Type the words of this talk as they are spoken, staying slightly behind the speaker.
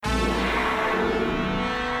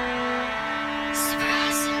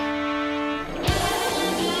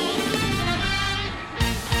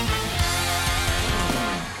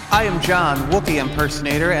I am John, Wookiee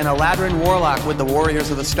impersonator and a Ladrin warlock with the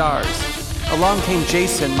Warriors of the Stars. Along came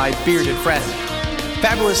Jason, my bearded friend.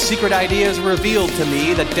 Fabulous secret ideas were revealed to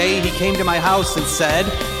me the day he came to my house and said,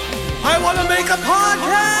 I want to make a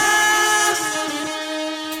podcast!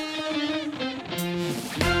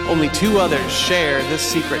 Only two others share this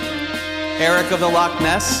secret. Eric of the Loch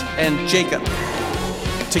Ness and Jacob.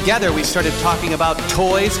 Together we started talking about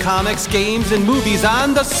toys, comics, games, and movies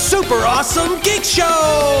on the Super Awesome Geek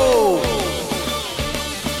Show!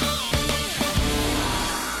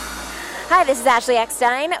 Hi, this is Ashley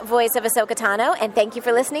Eckstein, voice of Ahsoka Tano, and thank you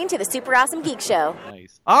for listening to the Super Awesome Geek Show.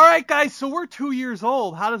 Nice. All right, guys, so we're 2 years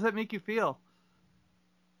old. How does that make you feel?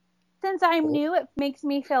 Since I'm new, it makes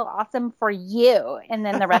me feel awesome for you, and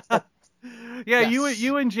then the rest of Yeah, yes.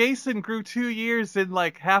 you and Jason grew 2 years in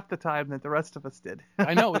like half the time that the rest of us did.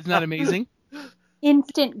 I know, isn't that amazing?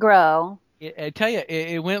 Instant grow. I tell you,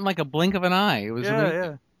 it went like a blink of an eye. It was amazing.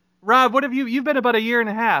 Yeah. Rob, what have you've been about a year and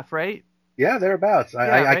a half, right? Yeah, thereabouts.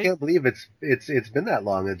 Right? I can't believe it's been that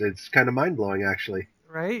long. It's kind of mind blowing, actually.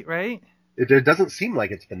 Right. It doesn't seem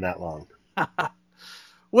like it's been that long.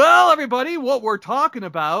 Well, everybody, what we're talking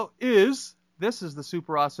about is. This is the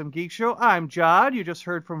Super Awesome Geek Show. I'm Jod. You just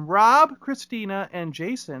heard from Rob, Christina, and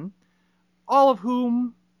Jason, all of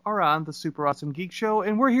whom are on the Super Awesome Geek Show,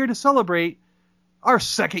 and we're here to celebrate our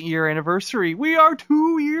 2nd year anniversary. We are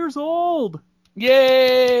 2 years old.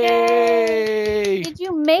 Yay! Did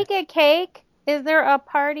you make a cake? Is there a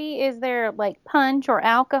party? Is there like punch or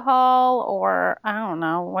alcohol or I don't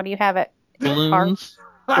know? What do you have at balloons?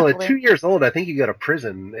 Well, at 2 years old, I think you go to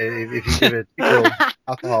prison if you give it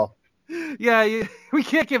alcohol. Yeah, we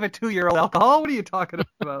can't give a 2-year-old alcohol. What are you talking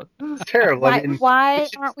about? It's terrible. Why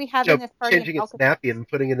aren't we having this party? Changing its nappy and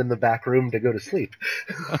putting it in the back room to go to sleep.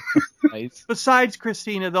 Nice. Besides,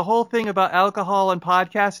 Christina, the whole thing about alcohol and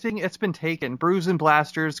podcasting, it's been taken. Brews and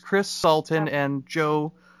Blasters, Chris Sultan, and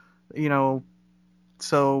Joe,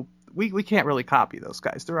 so we can't really copy those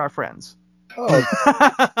guys. They're our friends. Oh,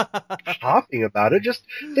 talking about it. Just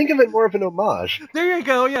think of it more of an homage. There you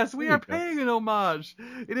go. Yes, we are paying an homage.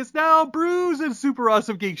 It is now Brews and Super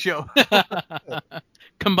Awesome Geek Show.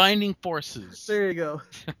 Combining forces. There you go.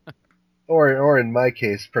 Or in my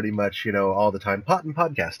case, pretty much, all the time, pot and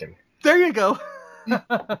podcasting. There you go.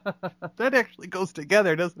 That actually goes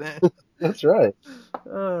together, doesn't it? That's right.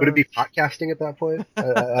 Would it be podcasting at that point?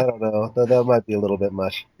 I don't know. That might be a little bit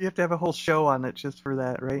much. You have to have a whole show on it just for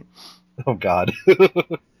that, right? Oh, God.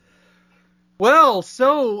 Well,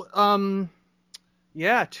 so,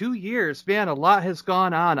 2 years. Man, a lot has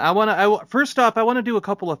gone on. First off, I want to do a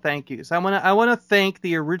couple of thank yous. I want to thank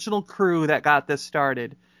the original crew that got this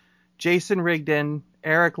started. Jason Rigdon,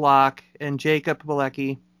 Eric Locke, and Jacob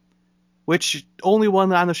Bilecki, which only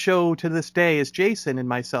one on the show to this day is Jason and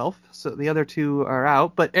myself. So the other two are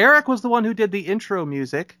out. But Eric was the one who did the intro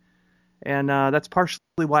music, and that's partially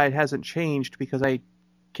why it hasn't changed, because I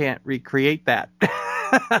can't recreate that.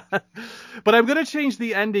 But I'm going to change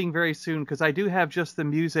the ending very soon, because I do have just the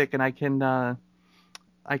music, and I can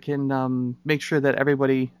make sure that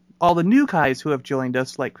everybody, all the new guys who have joined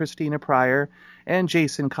us, like Christina Pryor and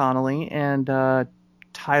Jason Connolly and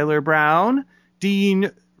Tyler Brown, Dean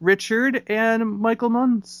Richard, and Michael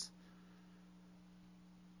Munz,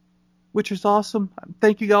 which is awesome.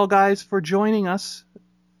 Thank you all guys for joining us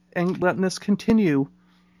and letting this continue.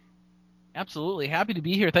 Absolutely. Happy to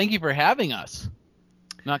be here. Thank you for having us.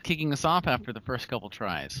 Not kicking us off after the first couple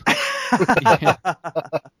tries. I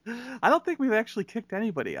don't think we've actually kicked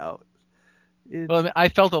anybody out. Well, I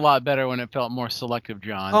felt a lot better when it felt more selective,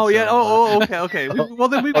 John. Oh, yeah. Okay. Well,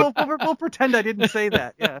 then we'll pretend I didn't say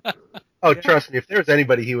that. Yeah. Oh, trust me, if there was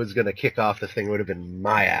anybody he was going to kick off, the thing would have been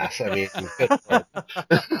my ass. I mean,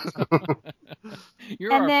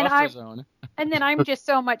 you're our buffer zone. And then I'm just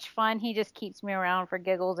so much fun. He just keeps me around for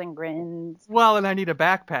giggles and grins. Well, and I need a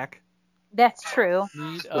backpack. That's true.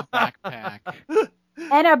 Need a backpack.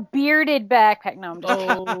 And a bearded backpack. No, I'm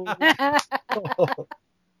just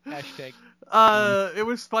Hashtag. It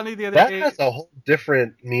was funny the other day. That has a whole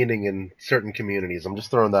different meaning in certain communities. I'm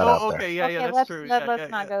just throwing that out there. Okay, yeah, that's true.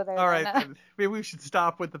 Let's not go there. All right, maybe we should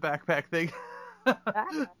stop with the backpack thing.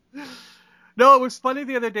 No, it was funny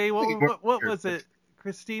the other day. What was it?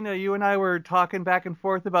 Christina, you and I were talking back and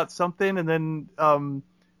forth about something, and then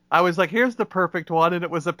I was like, here's the perfect one, and it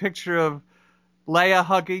was a picture of Leia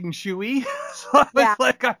hugging Chewie. So I was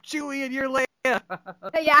like, I'm Chewie and you're Leia.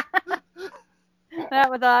 Yeah. That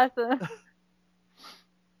was awesome.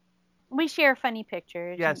 We share funny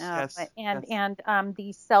pictures. Yes. And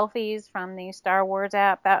the selfies from the Star Wars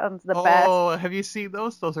app, that one's the best. Oh, have you seen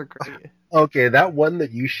those? Those are great. Okay, that one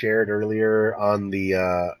that you shared earlier on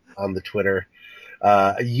the Twitter,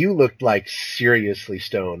 You looked like seriously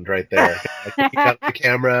stoned right there. Like looking at the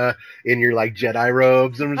camera in your like Jedi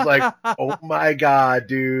robes, and was like, "Oh my god,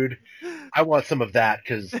 dude, I want some of that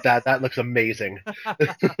because that looks amazing."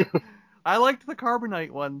 I liked the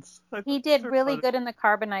carbonite ones. He did really good in the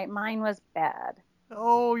carbonite. Mine was bad.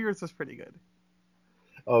 Oh, yours was pretty good.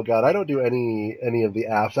 Oh god, I don't do any of the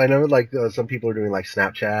apps. I know like some people are doing like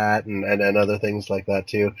Snapchat and other things like that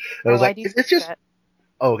too. And I was like, it's just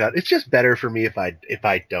oh god, it's just better for me if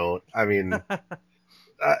I don't. I mean,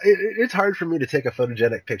 it's hard for me to take a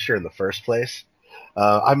photogenic picture in the first place.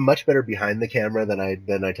 I'm much better behind the camera than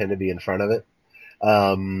I tend to be in front of it.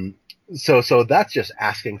 So that's just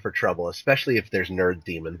asking for trouble, especially if there's nerd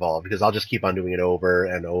theme involved, because I'll just keep on doing it over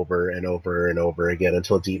and over and over and over again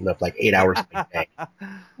until it's eaten up like 8 hours a day.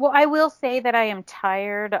 Well, I will say that I am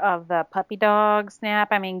tired of the puppy dog snap.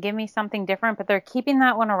 I mean, give me something different, but they're keeping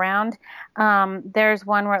that one around. There's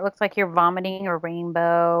one where it looks like you're vomiting a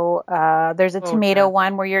rainbow. There's a tomato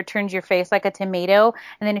one where it turns your face like a tomato,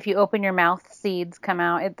 and then if you open your mouth, seeds come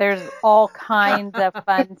out. There's all kinds of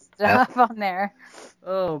fun stuff on there.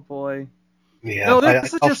 Oh boy. Yeah, no,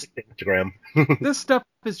 this is just Instagram. This stuff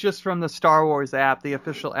is just from the Star Wars app, the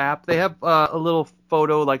official app. They have a little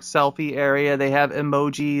photo like selfie area. They have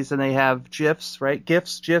emojis and they have GIFs, right?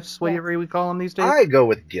 GIFs, whatever we call them these days. I go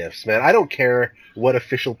with GIFs, man. I don't care what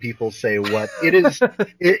official people say. What it is,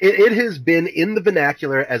 it has been in the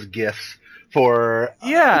vernacular as GIFs for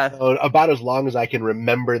about as long as I can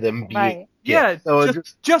remember them being. Right. Yeah, so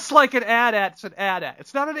just like an AT-AT, it's an AT-AT.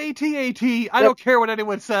 It's not an AT-AT. I don't care what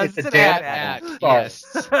anyone says. It's an AT-AT.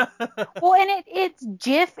 Yes. Well, and it's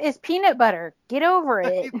Jif is peanut butter. Get over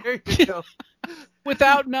it. There you go.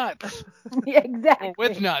 Without nuts. Yeah, exactly. Or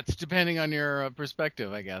with nuts, depending on your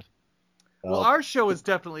perspective, I guess. Well, our show is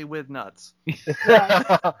definitely with nuts.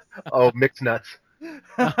 Oh, mixed nuts.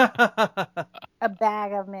 A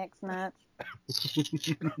bag of mixed nuts.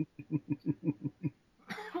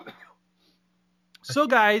 So,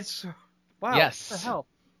 guys, wow, yes. What the hell?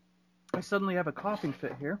 I suddenly have a coughing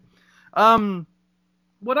fit here.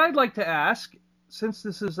 What I'd like to ask, since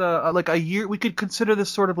this is like a year, we could consider this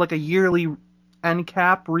sort of like a yearly end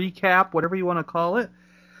cap, recap, whatever you want to call it.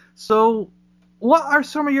 So, what are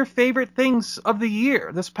some of your favorite things of the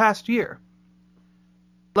year, this past year?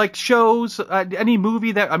 Like shows, any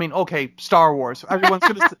movie that, I mean, okay, Star Wars. Everyone's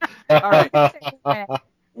going to say, all right.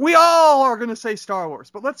 We all are going to say Star Wars,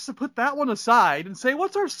 but let's put that one aside and say,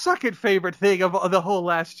 what's our second favorite thing of the whole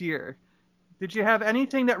last year? Did you have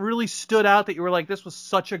anything that really stood out that you were like, this was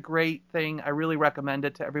such a great thing, I really recommend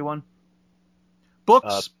it to everyone?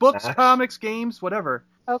 Books, comics, games, whatever.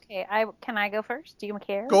 Okay, can I go first? Do you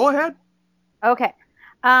care? Go ahead. Okay.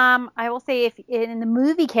 I will say if in the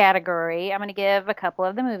movie category, I'm going to give a couple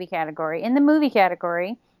of the movie category. In the movie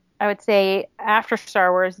category, I would say after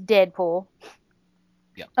Star Wars, Deadpool.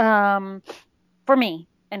 Yeah. For me,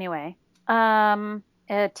 anyway. A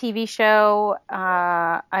TV show,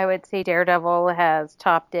 I would say Daredevil has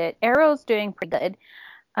topped it. Arrow's doing pretty good.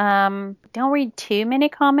 Don't read too many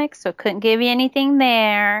comics, so couldn't give you anything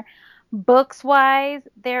there. Books-wise,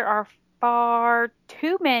 there are far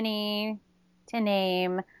too many to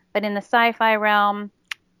name, but in the sci-fi realm,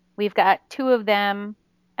 we've got two of them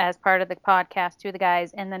as part of the podcast, two of the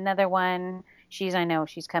guys, and another one, I know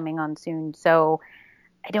she's coming on soon, so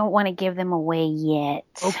I don't want to give them away yet.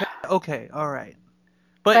 Okay, all right.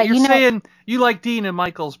 But you're saying you like Dean and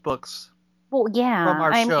Michael's books. Well, yeah. From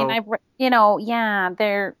our show.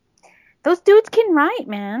 Those dudes can write,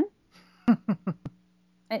 man.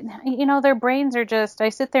 Their brains are just, I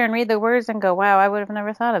sit there and read the words and go, wow, I would have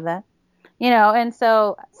never thought of that. And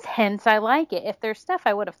so hence I like it. If there's stuff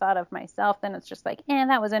I would have thought of myself, then it's just like,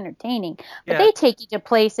 that was entertaining. But they take you to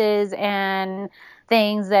places and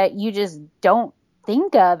things that you just don't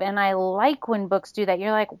think of, and I like when books do that.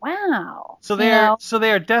 You're like, wow. So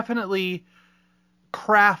they are definitely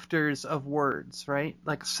crafters of words, right?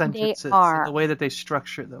 Like sentences, and the way that they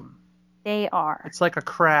structure them. They are. It's like a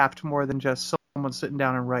craft more than just someone sitting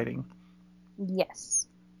down and writing. Yes.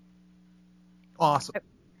 Awesome.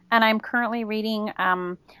 And I'm currently reading,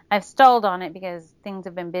 I've stalled on it because things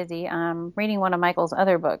have been busy. I'm reading one of Michael's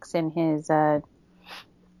other books in his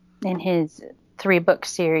 3-book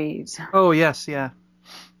series. Oh, yes, yeah.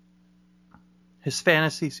 His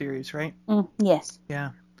fantasy series, right? Yes. Yeah.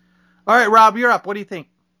 All right, Rob, you're up. What do you think?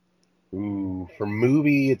 Ooh, for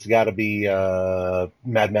movie, it's got to be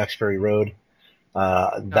Mad Max Fury Road.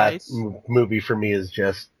 Nice. That movie for me is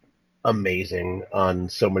just amazing on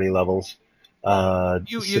so many levels.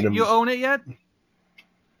 You own it yet?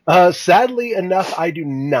 Sadly enough, I do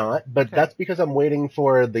not, but that's because I'm waiting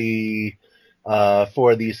for the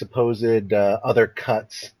for the supposed other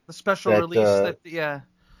cuts. The special release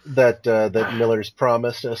that Miller's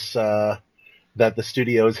promised us that the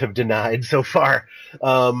studios have denied so far.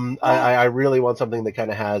 I really want something that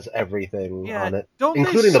kind of has everything on it,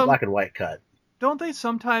 including the black and white cut. Don't they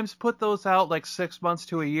sometimes put those out like 6 months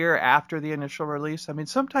to a year after the initial release? I mean,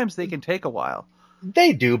 sometimes they can take a while.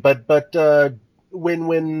 They do, but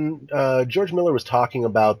when George Miller was talking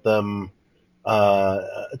about them,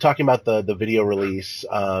 talking about the video release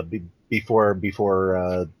before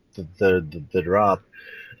the drop,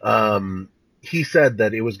 he said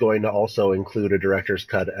that it was going to also include a director's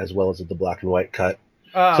cut as well as the black and white cut.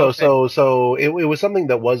 So it was something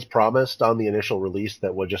that was promised on the initial release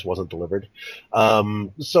that just wasn't delivered.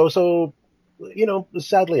 So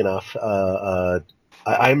sadly enough,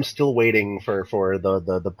 I'm still waiting for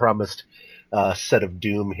the promised set of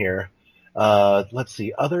Doom here. Let's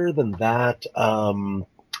see. Other than that,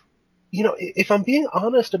 if I'm being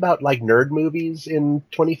honest about like nerd movies in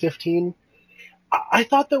 2015, I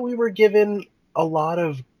thought that we were given a lot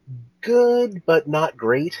of good but not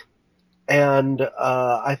great. And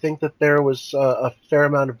I think that there was a fair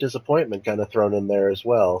amount of disappointment kind of thrown in there as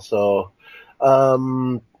well. So,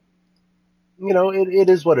 it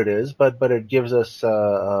is what it is, but it gives us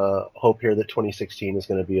hope here that 2016 is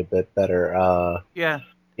going to be a bit better.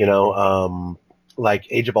 Like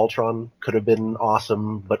Age of Ultron could have been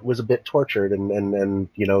awesome, but was a bit tortured, and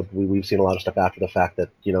we've seen a lot of stuff after the fact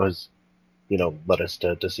that has led us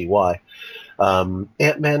to see why.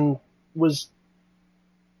 Ant-Man was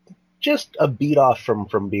just a beat off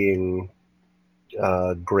from being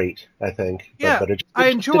great, I think. Yeah, but I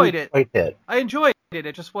enjoyed it. Quite hit. I enjoyed it.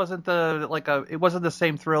 It just wasn't it wasn't the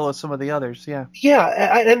same thrill as some of the others. Yeah. Yeah,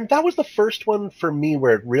 and that was the first one for me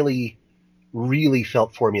where it really, really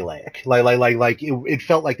felt formulaic. Like it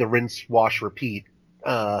felt like the rinse, wash, repeat.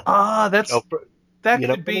 That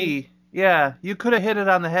could be. Yeah, you could have hit it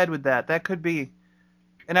on the head with that. That could be.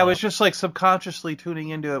 And I was just like subconsciously tuning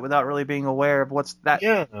into it without really being aware of what's that.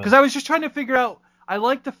 Yeah. Because I was just trying to figure out, I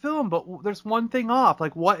like the film, but there's one thing off.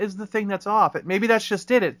 Like, what is the thing that's off? Maybe that's just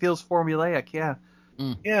it. It feels formulaic. Yeah.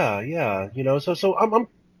 Mm. Yeah. So I'm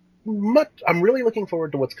really looking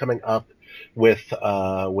forward to what's coming up with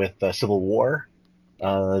Civil War.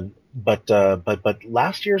 But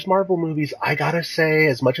last year's Marvel movies, I gotta say,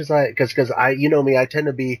 as much as because I me, I tend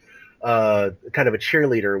to be kind of a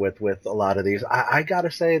cheerleader with a lot of these. I gotta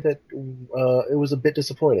say that it was a bit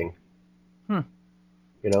disappointing. Sure.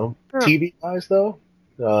 TV wise though,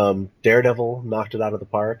 Daredevil knocked it out of the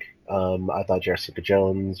park. I thought Jessica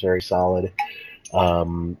Jones very solid.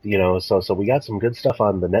 So we got some good stuff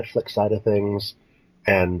on the Netflix side of things,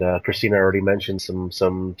 and Christina already mentioned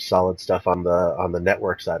some solid stuff on the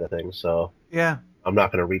network side of things. So yeah, I'm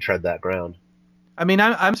not going to retread that ground. I mean,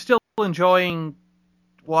 I'm still enjoying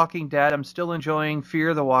Walking Dead. I'm still enjoying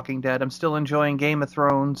Fear the Walking Dead. I'm still enjoying Game of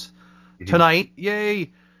Thrones tonight.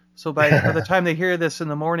 Yay! So by the time they hear this in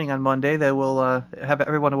the morning on Monday, they will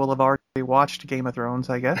everyone will have already watched Game of Thrones,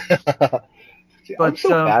 I guess. See, I'm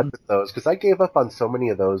so bad with those because I gave up on so many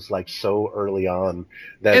of those like so early on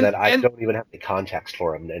that I don't even have the context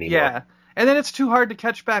for them anymore. Yeah. And then it's too hard to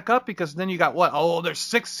catch back up because then you got what? Oh, there's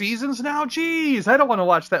 6 seasons now? Jeez, I don't want to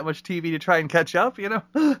watch that much TV to try and catch up,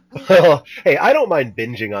 Hey, I don't mind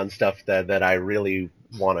binging on stuff that I really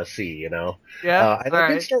want to see, Yeah. And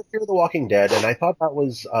I did start Fear the Walking Dead, and I thought that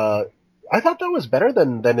was better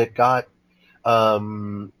than it got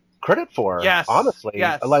credit for. Yes. Honestly.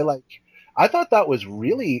 Yes. I thought that was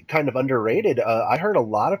really kind of underrated. I heard a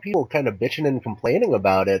lot of people kind of bitching and complaining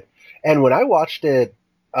about it, and when I watched it.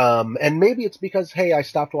 And maybe it's because, hey, I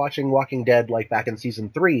stopped watching Walking Dead like back in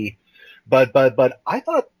season 3, but I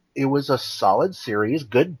thought it was a solid series,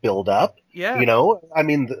 good build up. Yeah. I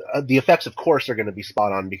mean, the effects, of course, are going to be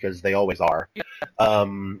spot on because they always are. Yeah.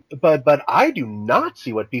 But I do not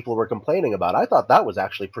see what people were complaining about. I thought that was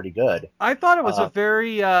actually pretty good. I thought it was a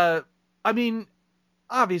very, I mean,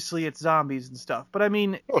 obviously it's zombies and stuff, but I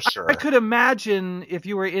mean, sure. I could imagine if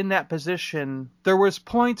you were in that position, there was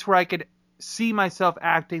points where I could see myself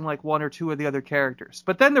acting like one or two of the other characters.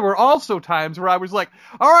 But then there were also times where I was like,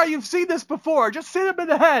 all right, you've seen this before. Just hit him in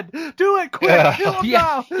the head. Do it quick. Yeah. Kill him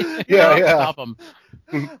now. Yeah. Stop him.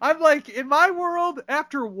 I'm like, in my world,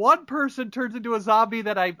 after one person turns into a zombie,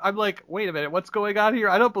 that I'm like, wait a minute, what's going on here?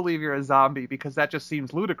 I don't believe you're a zombie because that just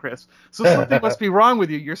seems ludicrous. So something must be wrong with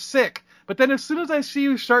you. You're sick. But then as soon as I see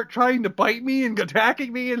you start trying to bite me and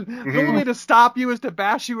attacking me and the only way to stop you is to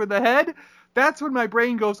bash you in the head, that's when my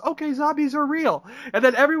brain goes, okay, zombies are real. And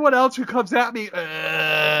then everyone else who comes at me,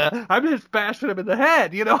 I'm just bashing them in the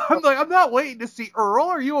head. I'm like, I'm not waiting to see Earl.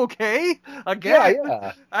 Are you okay? Again.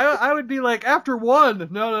 Yeah. I would be like, after one,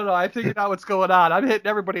 no, I figured out what's going on. I'm hitting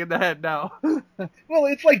everybody in the head now. Well,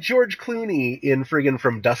 it's like George Clooney in friggin'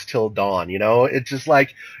 From Dusk Till Dawn, It's just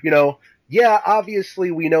like, yeah, obviously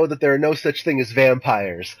we know that there are no such thing as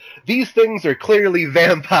vampires. These things are clearly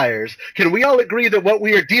vampires. Can we all agree that what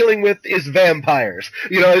we are dealing with is vampires?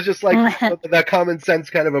 It's just like that common sense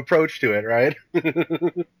kind of approach to it, right?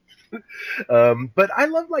 But I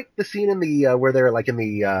love like the scene in the where they're like in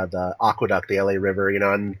the aqueduct, the LA River,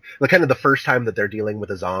 and the kind of the first time that they're dealing with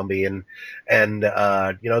a zombie and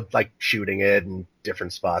like shooting it in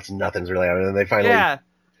different spots and nothing's really happening. And they finally,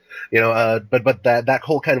 but that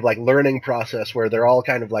whole kind of like learning process where they're all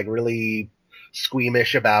kind of like really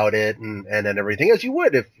squeamish about it and everything, as you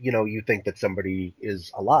would if you think that somebody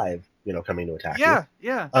is alive, coming to attack you.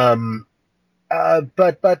 Yeah.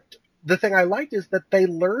 But the thing I liked is that they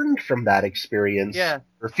learned from that experience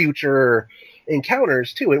for future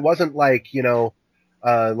encounters too. It wasn't like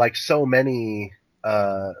like so many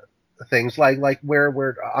things like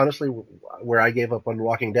where honestly where I gave up on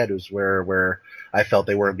Walking Dead was where I felt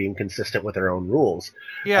they weren't being consistent with their own rules.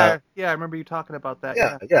 I remember you talking about that.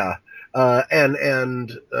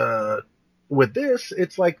 And with this,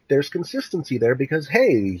 it's like there's consistency there because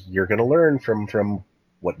hey, you're going to learn from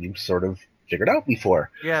what you sort of figured out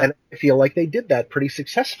before. Yeah. And I feel like they did that pretty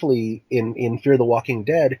successfully in Fear the Walking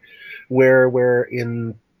Dead, where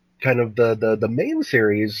in kind of the main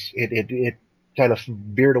series it kind of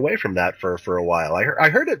veered away from that for a while. I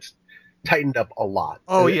heard it's tightened up a lot.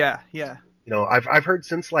 Oh yeah. I've heard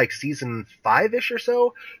since like season 5-ish or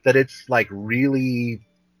so that it's like really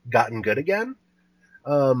gotten good again.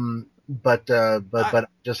 But I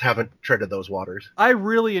just haven't treaded those waters. I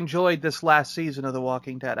really enjoyed this last season of The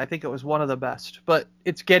Walking Dead. I think it was one of the best. But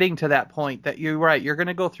it's getting to that point that you're right. You're going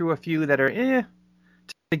to go through a few that are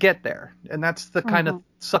to get there. And that's the kind of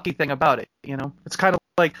sucky thing about it. It's kind of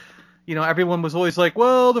like, everyone was always like,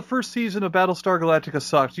 well, the first season of Battlestar Galactica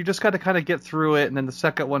sucks. You just got to kind of get through it, and then the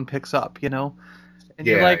second one picks up, And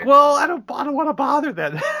you're like, well, I don't want to bother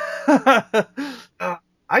then.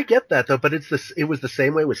 I get that though, but it was the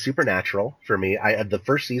same way with Supernatural for me. The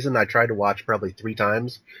first season I tried to watch probably 3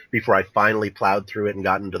 times before I finally plowed through it and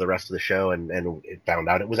got into the rest of the show and it found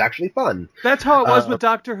out it was actually fun. That's how it was with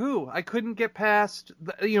Doctor Who. I couldn't get past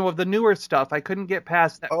of the newer stuff. I couldn't get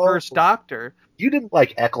past that first Doctor. You didn't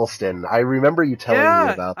like Eccleston. I remember you telling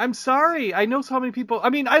me about that. I'm sorry. I know so many people. I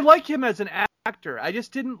mean, I like him as an actor. I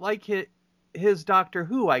just didn't like his Doctor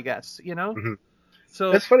Who, I guess, Mm-hmm.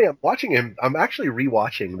 So it's funny. I'm watching him. I'm actually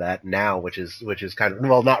rewatching that now, which is kind of,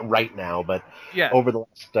 well, not right now, but over the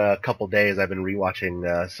last couple days, I've been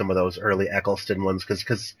rewatching some of those early Eccleston ones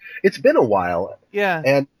because it's been a while.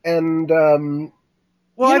 Yeah. And well,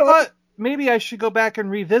 I thought maybe I should go back and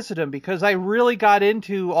revisit them because I really got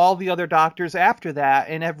into all the other Doctors after that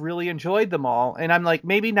and have really enjoyed them all. And I'm like,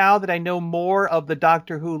 maybe now that I know more of the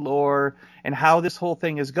Doctor Who lore and how this whole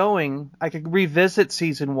thing is going, I could revisit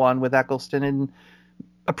season 1 with Eccleston and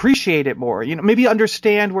appreciate it more, maybe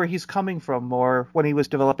understand where he's coming from more when he was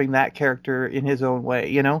developing that character in his own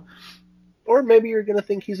way, Or maybe you're going to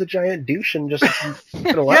think he's a giant douche and just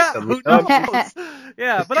going to like him. Who knows?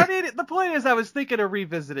 Yeah, but I mean, the point is I was thinking of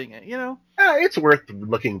revisiting it, It's worth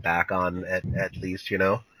looking back on at least,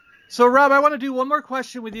 So, Rob, I want to do one more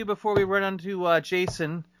question with you before we run on to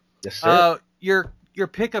Jason. Yes, sir. Your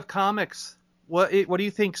pick of comics. What do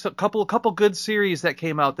you think? So, a couple good series that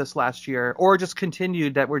came out this last year, or just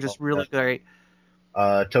continued that were just really great.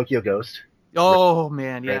 Tokyo Ghost. Oh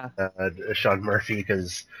man, yeah. Sean Murphy,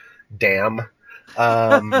 because damn,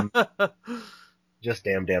 just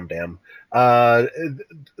damn.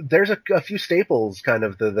 There's a few staples kind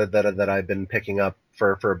of that I've been picking up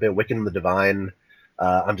for a bit. Wiccan and the Divine.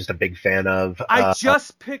 I'm just a big fan of. I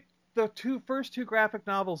just picked the first two graphic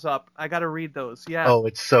novels up. I got to read those. Yeah. Oh,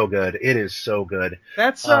 it's so good. It is so good.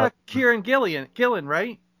 That's Kieran Gillen,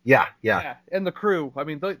 right? Yeah. And the crew. I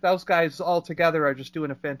mean, those guys all together are just doing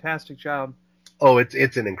a fantastic job. Oh,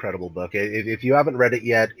 it's an incredible book. If you haven't read it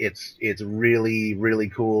yet, it's really, really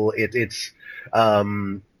cool. It's a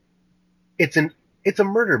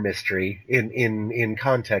murder mystery in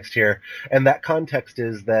context here, and that context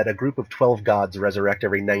is that a group of 12 gods resurrect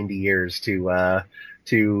every 90 years to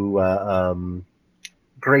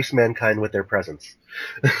grace mankind with their presence.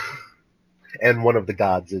 And one of the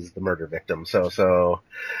gods is the murder victim.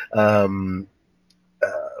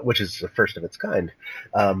 Which is the first of its kind.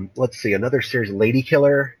 Let's see, another series, Lady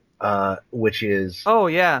Killer, which is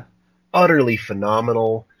utterly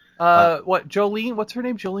phenomenal. What, Jolene? What's her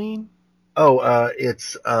name? Jolene?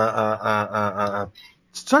 It's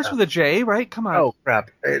Starts with a J, right? Come on. Oh crap!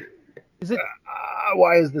 Is it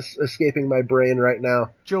why is this escaping my brain right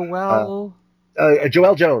now? Joelle?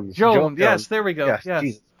 Joelle Jones. Joan. Yes, there we go. Yes.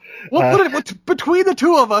 Jesus. We'll put it between the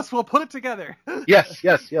two of us. We'll put it together. Yes.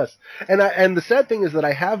 And the sad thing is that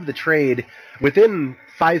I have the trade within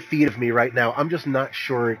 5 feet of me right now. I'm just not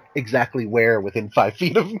sure exactly where within 5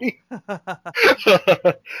 feet of me. But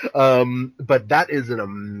that is an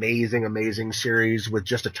amazing series with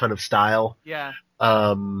just a ton of style. Yeah.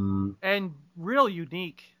 And real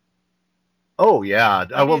unique. Oh yeah.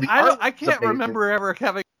 I can't remember ever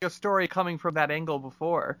having a story coming from that angle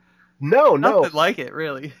before. No. Nothing like it,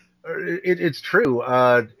 really. It's true.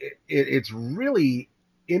 It's really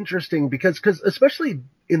interesting because especially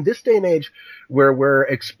in this day and age where we're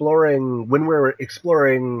exploring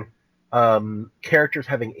characters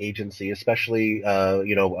having agency, especially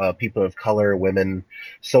people of color, women,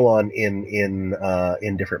 so on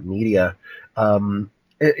in different media.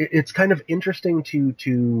 It's kind of interesting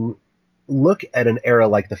to look at an era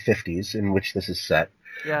like the 50s in which this is set.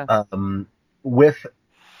 Yeah. With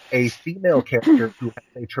a female character who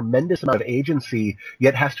has a tremendous amount of agency,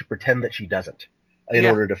 yet has to pretend that she doesn't in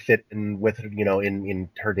order to fit in with, in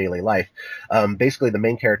her daily life. Basically, the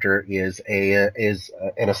main character is an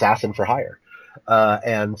assassin for hire,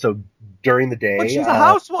 and so during the day, but she's a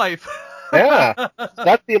housewife. Yeah,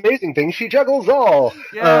 that's the amazing thing. She juggles all.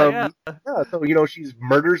 Yeah. So she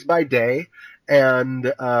murders by day and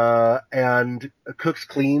cooks,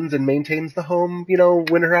 cleans, and maintains the home.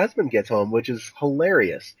 When her husband gets home, which is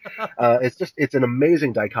hilarious. It's an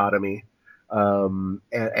amazing dichotomy, and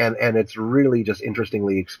it's really just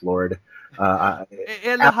interestingly explored.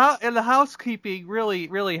 And the housekeeping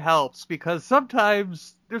really helps because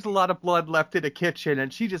sometimes there's a lot of blood left in the kitchen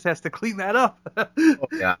and she just has to clean that up. Oh,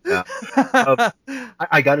 yeah.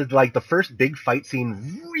 I got it. Like the first big fight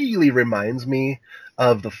scene really reminds me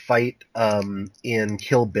of the fight in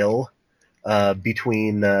Kill Bill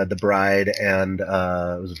between the bride and it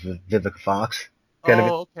was Vivica Fox.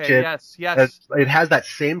 Okay. Yes. It has that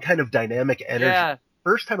same kind of dynamic energy. Yeah.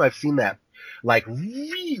 First time I've seen that,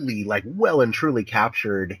 really, well and truly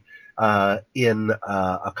captured in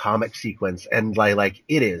a comic sequence, and like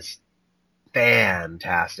it is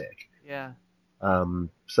fantastic. Yeah.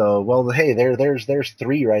 Hey, there's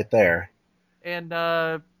 3 right there. And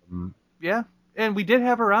yeah, and we did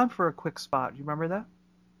have her on for a quick spot. You remember that?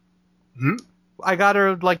 I got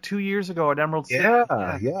her 2 years ago at Emerald City.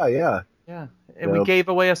 Yeah. And we gave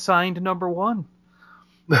away a signed #1.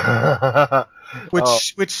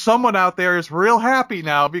 Which someone out there is real happy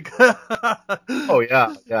now because yeah.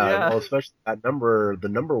 Well, especially that the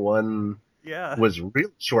 #1 was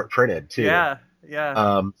really short printed too. Yeah.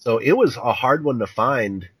 So it was a hard one to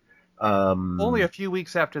find. Only a few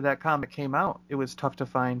weeks after that comic came out, it was tough to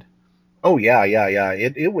find. Oh yeah.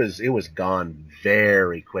 It was gone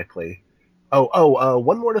very quickly.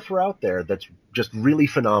 One more to throw out there that's just really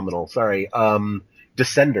phenomenal. Sorry.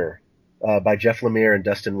 Descender. By Jeff Lemire and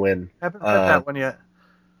Dustin Nguyen. I haven't read that one yet.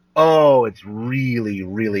 Oh, it's really,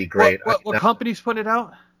 really great. What company's put it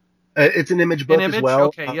out? It's an Image book as well.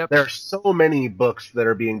 Okay, yep. There are so many books that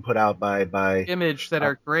are being put out by Image that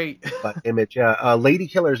are great. By Image, yeah. Lady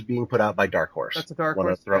Killer is being put out by Dark Horse. That's a Dark Horse. I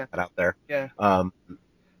want to throw that out there. Yeah.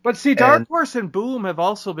 But see, Dark Horse and Boom have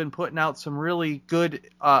also been putting out some really good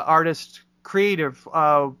artist creative,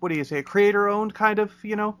 what do you say, creator-owned kind of,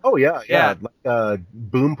 Oh, yeah. Like,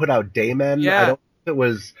 Boom put out Daymen. Yeah. I don't know if it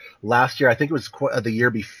was last year. I think it was the year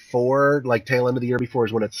before, tail end of the year before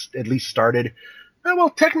is when it's at least started. Well,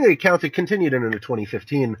 technically it continued into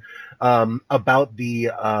 2015, about the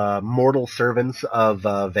mortal servants of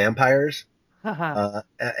vampires.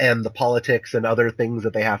 And the politics and other things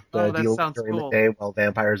that they have to deal with during the day while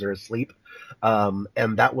vampires are asleep.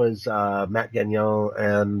 And that was Matt Gagnon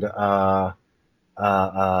and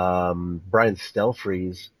Brian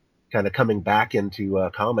Stelfreeze kind of coming back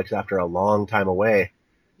into comics after a long time away.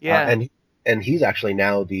 Yeah. And he's actually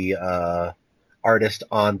now the artist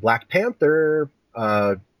on Black Panther.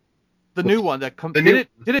 The new one that comes. Did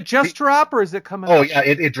it just drop or is it coming? Oh yeah,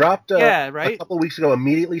 it dropped. Right. A couple weeks ago.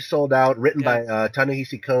 Immediately sold out. Written by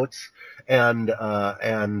Ta-Nehisi Coates and the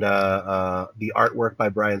artwork by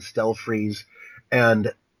Brian Stelfreeze,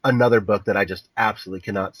 and another book that I just absolutely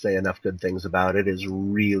cannot say enough good things about. It is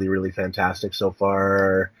really, really fantastic so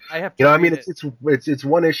far. I have to it's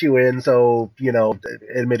one issue in, so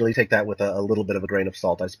admittedly take that with a little bit of a grain of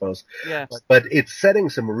salt, I suppose. Yeah. But it's setting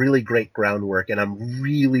some really great groundwork, and I'm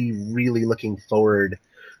really, really looking forward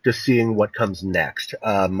to seeing what comes next.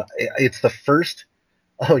 It's the first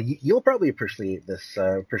Oh, you'll probably appreciate this,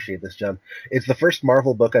 John. It's the first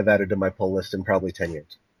Marvel book I've added to my pull list in probably 10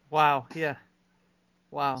 years. Wow. Yeah.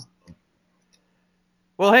 Wow.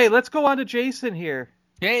 Well, hey, let's go on to Jason here.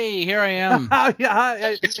 Hey, here I am.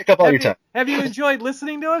 Yeah, take up all your time. Have you enjoyed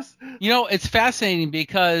listening to us? It's fascinating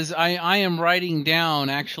because I am writing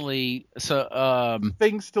down actually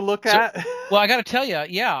things to look at. Well, I got to tell you,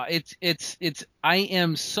 yeah, it's I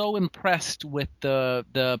am so impressed with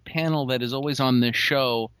the panel that is always on this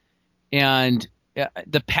show, and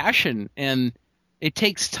the passion, and it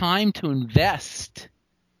takes time to invest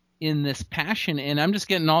in this passion, and I'm just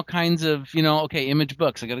getting all kinds of, Image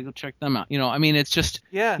Books. I got to go check them out. It's just,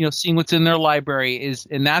 seeing what's in their library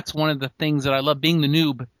and that's one of the things that I love, being the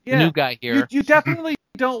noob, the new guy here. You definitely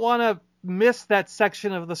don't want to miss that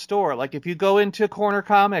section of the store. Like if you go into Corner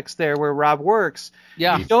Comics there where Rob works,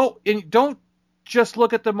 you don't just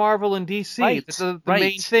look at the Marvel and DC. Right. The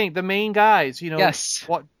main thing, the main guys. Yes.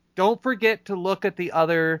 Don't forget to look at the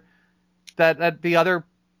other the other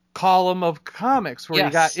column of comics where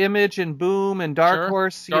you got Image and Boom and Dark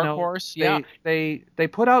Horse. They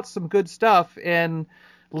put out some good stuff, and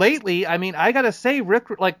lately, I gotta say,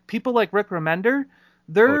 people like Rick Remender,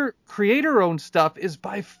 their creator-owned stuff is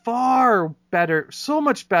by far better, so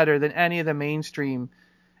much better than any of the mainstream,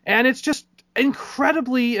 and it's just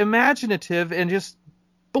incredibly imaginative and just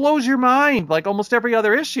blows your mind like almost every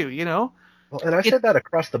other issue. Well, and I said that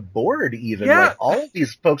across the board, even. Like all of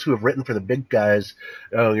these folks who have written for the big guys,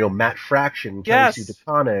 Matt Fraction, Kevin C.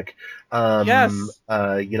 DeConnick,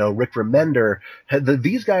 Rick Remender.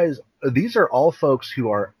 These guys, these are all folks who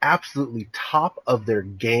are absolutely top of their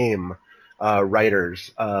game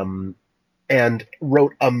writers, and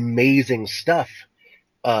wrote amazing stuff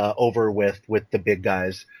over with the big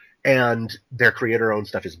guys, and their creator-owned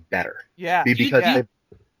stuff is better. Yeah, because they've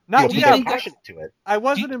passionate to it. I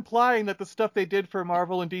wasn't implying that the stuff they did for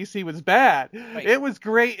Marvel and DC was bad. Right. It was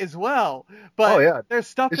great as well. But their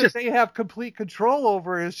stuff they have complete control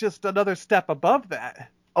over is just another step above that.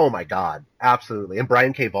 Oh my God, absolutely. And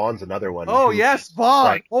Brian K. Vaughan's another one. Oh yes,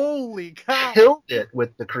 Vaughn. Holy cow. Killed it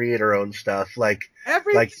with the creator-owned stuff.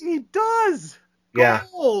 Everything he does.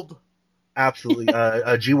 Gold. Absolutely.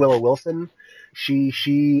 G. Willow Wilson,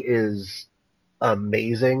 she is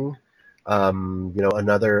amazing.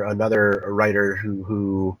 Another writer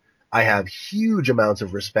who I have huge amounts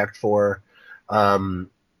of respect for.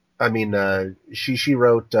 She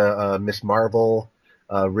wrote Miss Marvel,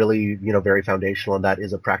 really, very foundational, and that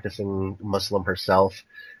is a practicing Muslim herself.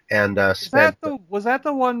 And was that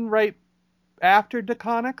the one right after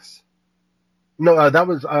DeConnick's? No, that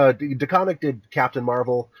was DeConnick did Captain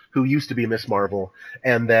Marvel, who used to be Miss Marvel,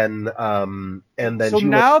 and then. So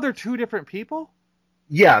now they're two different people.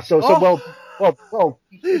 Yeah, well,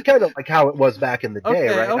 it's kind of like how it was back in the day,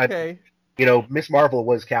 right? Okay. Miss Marvel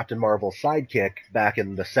was Captain Marvel's sidekick back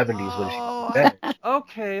in the 70s when she was dead.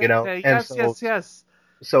 Okay. Yes.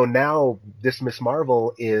 So now this Miss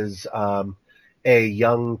Marvel is a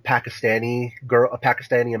young Pakistani girl, a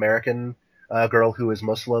Pakistani American girl who is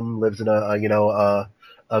Muslim, lives in a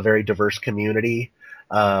very diverse community,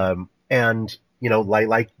 and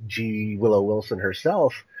like G. Willow Wilson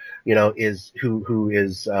herself. Is who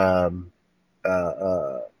is a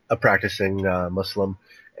practicing Muslim,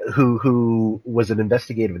 who was an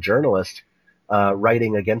investigative journalist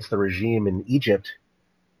writing against the regime in Egypt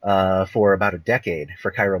for about a decade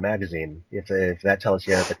for Cairo magazine. If that tells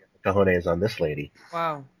you the cojones on this lady.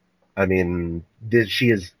 Wow.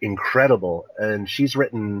 She is incredible, and she's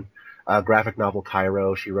written a graphic novel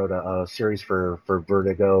Cairo. She wrote a series for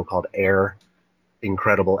Vertigo called Air.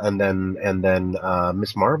 Incredible. And then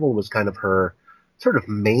Miss Marvel was kind of her sort of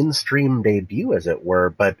mainstream debut, as it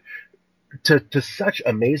were, but to such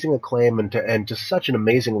amazing acclaim and to such an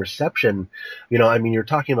amazing reception. You're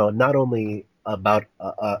talking about not only about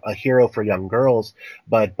a hero for young girls,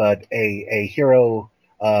 but a hero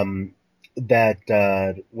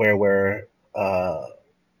that where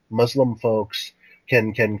Muslim folks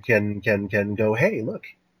can go, hey, look,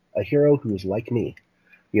 a hero who's like me.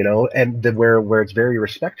 And where it's very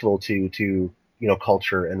respectful to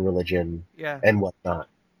culture and religion and whatnot,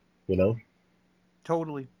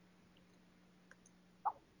 Totally.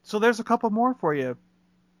 So there's a couple more for you,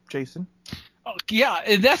 Jason. Oh, yeah,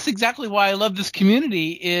 and that's exactly why I love this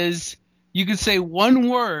community. Is you can say one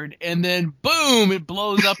word and then boom, it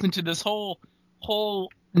blows up into this whole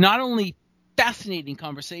not only fascinating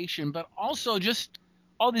conversation, but also just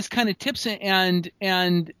all these kind of tips and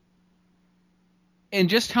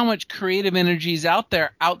just how much creative energy is out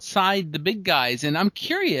there outside the big guys. And I'm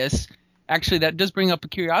curious, actually, that does bring up a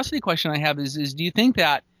curiosity question I have is do you think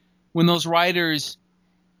that when those writers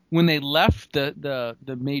when they left the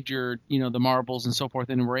major, the Marvels and so forth,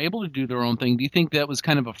 and were able to do their own thing, do you think that was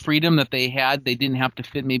kind of a freedom that they had? They didn't have to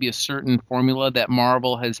fit maybe a certain formula that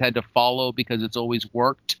Marvel has had to follow because it's always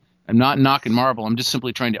worked? I'm not knocking Marvel. I'm just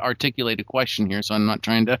simply trying to articulate a question here, so I'm not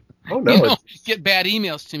trying to get bad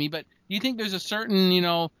emails to me. But do you think there's a certain,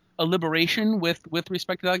 a liberation with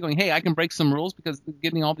respect to that, going, hey, I can break some rules because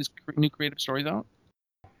getting all these new creative stories out?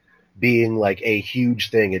 Being like a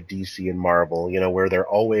huge thing at DC and Marvel, where they're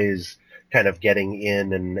always kind of getting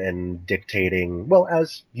in and dictating, well,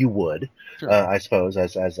 as you would, sure. I suppose,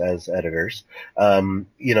 as editors,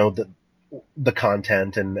 the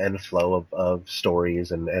content and flow of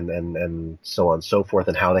stories and so on and so forth,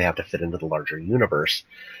 and how they have to fit into the larger universe.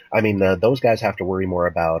 I mean, those guys have to worry more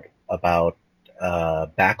about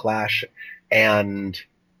backlash and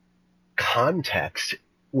context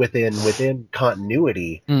within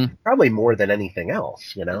continuity, probably more than anything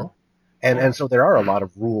else, And so there are a lot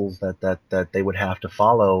of rules that they would have to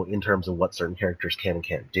follow in terms of what certain characters can and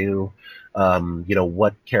can't do,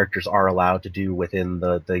 what characters are allowed to do within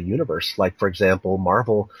the universe. Like, for example,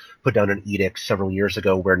 Marvel put down an edict several years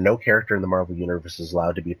ago where no character in the Marvel universe is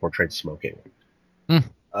allowed to be portrayed smoking.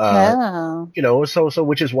 So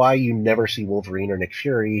which is why you never see Wolverine or Nick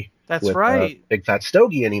Fury with big fat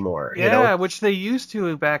stogie anymore. Yeah, which they used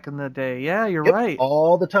to back in the day. Yeah, you're right.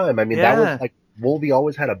 All the time. I mean, that was like Wolvie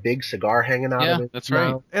always had a big cigar hanging out of it. That's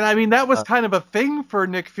right. And I mean, that was kind of a thing for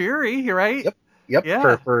Nick Fury, right? Yep.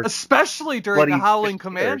 Yeah. For especially during the Howling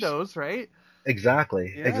Commandos, right?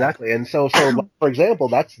 Exactly. And so for example,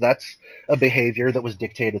 that's a behavior that was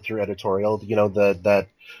dictated through editorial, that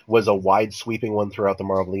was a wide sweeping one throughout the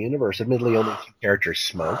Marvel universe. Admittedly, only a few characters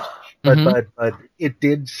smoked, but it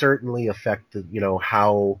did certainly affect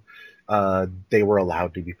how they were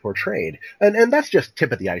allowed to be portrayed. And that's just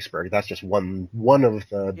tip of the iceberg. That's just one of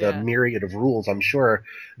the myriad of rules, I'm sure,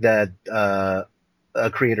 that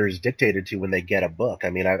a creator is dictated to when they get a book.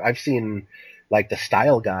 I mean, I've seen like the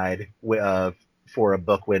style guide for a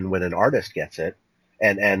book when an artist gets it,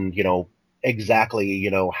 and exactly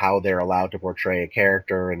how they're allowed to portray a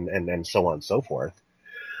character and so on and so forth.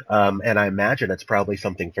 And I imagine it's probably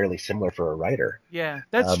something fairly similar for a writer. Yeah,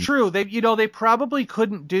 that's true. They probably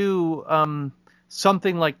couldn't do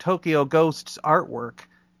something like Tokyo Ghost's artwork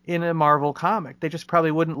in a Marvel comic. They just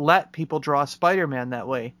probably wouldn't let people draw Spider-Man that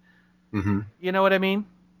way. Mm-hmm. You know what I mean?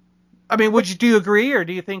 Do you agree, or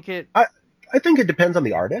do you think it? I think it depends on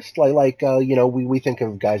the artist. We think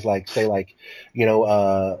of guys like, say,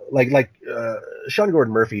 Sean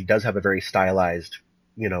Gordon Murphy does have a very stylized,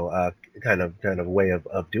 kind of way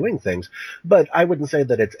of doing things, but I wouldn't say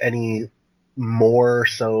that it's any more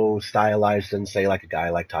so stylized than, say, like a guy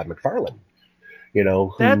like Todd McFarlane.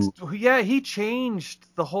 He changed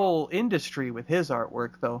the whole industry with his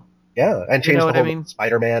artwork, though. Yeah, and changed the whole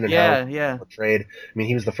Spider-Man and how it was portrayed. I mean,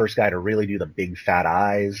 he was the first guy to really do the big fat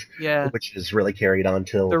eyes, which is really carried on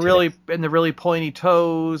till the really pointy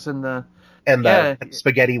toes and the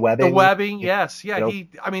spaghetti webbing. The webbing, yes, yeah.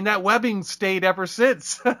 That webbing stayed ever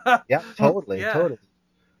since. Yeah, totally.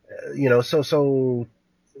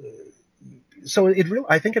 So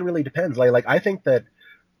I think it really depends. I think that.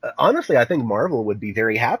 Honestly, I think Marvel would be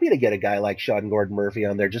very happy to get a guy like Sean Gordon Murphy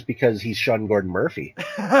on there just because he's Sean Gordon Murphy.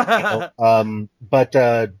 But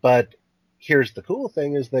here's the cool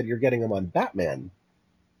thing is that you're getting him on Batman.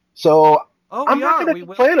 So I'm not going to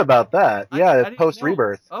complain about that. Post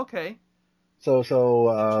Rebirth. Okay. So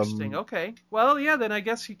interesting. Okay. Well, yeah, then I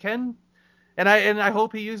guess you can. And I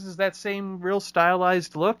hope he uses that same real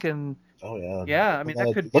stylized look and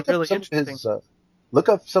that could be really interesting. Look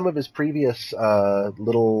up some of his previous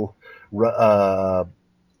little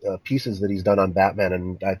pieces that he's done on Batman,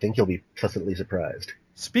 and I think you'll be pleasantly surprised.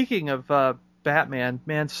 Speaking of Batman,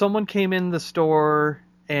 man, someone came in the store,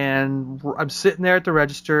 and I'm sitting there at the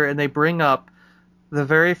register, and they bring up the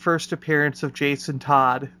very first appearance of Jason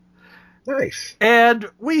Todd. Nice. And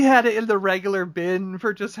we had it in the regular bin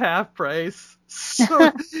for just half price.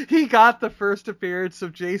 So he got the first appearance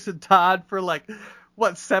of Jason Todd for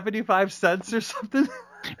 75 cents or something?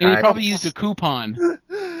 And he probably used a coupon.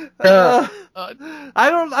 I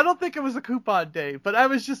don't think it was a coupon day, but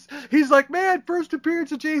he's like, man, first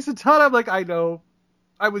appearance of Jason Todd. I'm like, I know.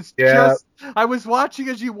 I was watching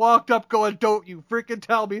as you walked up going, don't you freaking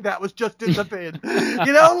tell me that was just in the bin.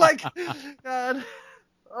 God.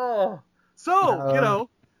 Oh. So,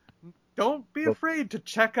 don't be afraid to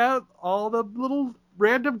check out all the little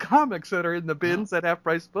random comics that are in the bins that have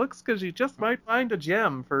price books, because you just might find a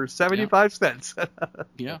gem for 75 cents.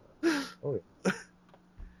 Yeah.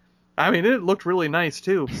 It looked really nice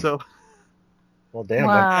too. So. Well, damn,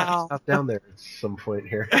 wow. I'll stop down there at some point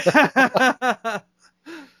here.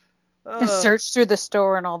 Search through the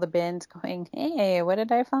store and all the bins going, hey, what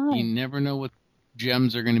did I find? You never know what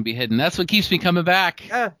gems are going to be hidden. That's what keeps me coming back.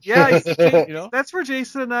 Yeah. That's where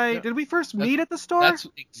Jason and I did we first meet at the store? That's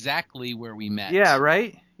exactly where we met. Yeah,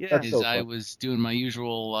 right? Yeah. I was doing my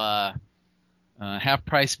usual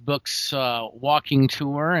half-price books walking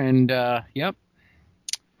tour, and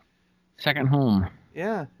second home.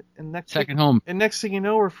 Yeah. And next thing you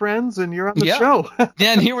know, we're friends, and you're on the show.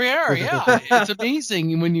 Yeah, and here we are. Yeah, it's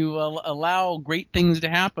amazing when you allow great things to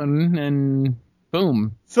happen, and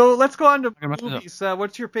boom. So let's go on to movies.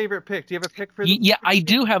 What's your favorite pick? Do you have a pick for this? Yeah, I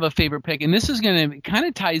do have a favorite pick, and this is going to kind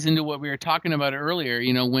of ties into what we were talking about earlier.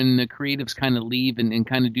 When the creatives kind of leave and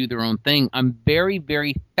kind of do their own thing. I'm very,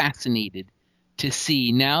 very fascinated to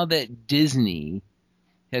see now that Disney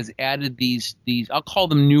has added these I'll call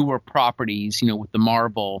them newer properties, with the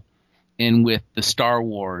Marvel and with the Star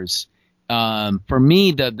Wars. For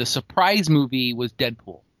me, the surprise movie was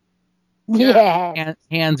Deadpool. Yeah.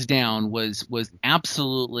 Hands down was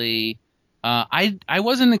absolutely. I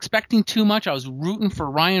wasn't expecting too much. I was rooting for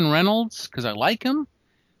Ryan Reynolds because I like him,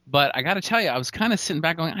 but I got to tell you, I was kind of sitting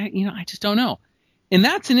back going, I just don't know. And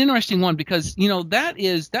that's an interesting one because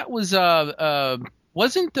that was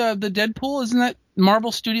wasn't the Deadpool? Isn't that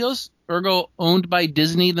Marvel Studios? Ergo owned by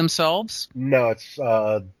Disney themselves? No,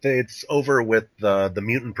 it's over with the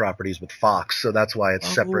mutant properties with Fox, so that's why it's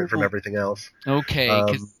separate from everything else. Okay,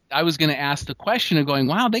 because I was going to ask the question of going,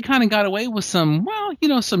 wow, they kind of got away with some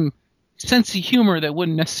sense of humor that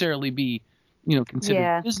wouldn't necessarily be,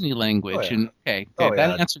 considered Disney language. Oh, yeah. And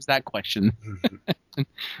that answers that question.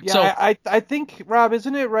 Yeah, So I think, Rob,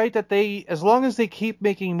 isn't it right that as long as they keep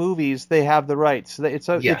making movies, they have the rights?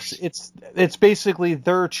 It's basically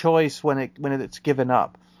their choice when it's given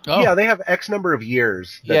up. Oh. Yeah, they have X number of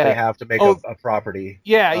years that they have to make a property.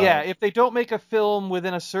 Yeah. If they don't make a film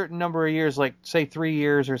within a certain number of years, like say 3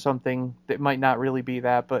 years or something, that might not really be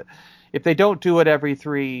that, but if they don't do it every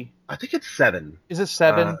 3, I think it's 7. Is it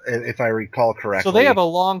 7? If I recall correctly. So they have a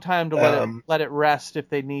long time to let it rest if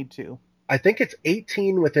they need to. I think it's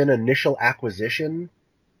 18 within initial acquisition,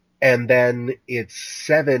 and then it's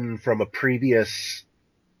 7 from a previous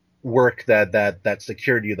work that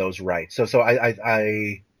secured you those rights. So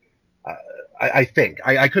I think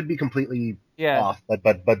I could be completely off,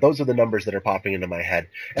 but those are the numbers that are popping into my head.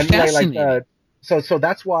 And so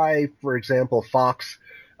that's why, for example, Fox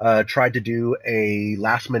tried to do a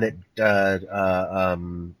last-minute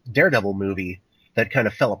Daredevil movie that kind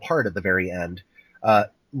of fell apart at the very end.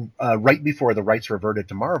 Right before the rights reverted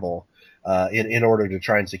to Marvel, in order to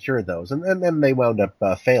try and secure those, and then they wound up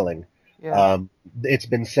failing. Yeah. It's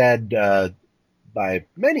been said by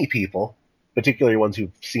many people, particularly ones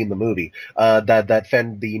who've seen the movie, that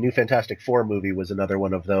the new Fantastic Four movie was another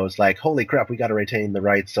one of those, like, holy crap, we got to retain the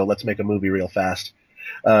rights, so let's make a movie real fast,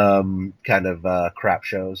 kind of crap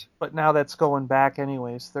shows. But now that's going back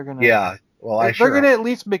anyways. They're gonna. Yeah. Well, they're gonna at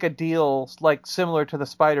least make a deal like similar to the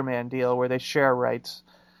Spider-Man deal where they share rights.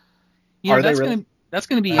 Yeah, that's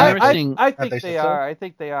gonna be interesting. I think they are. I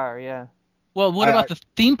think they are. Yeah. Well, what about the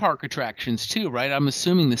theme park attractions too? Right. I'm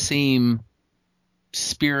assuming the same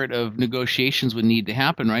spirit of negotiations would need to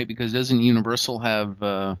happen, right? Because doesn't Universal have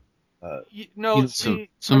some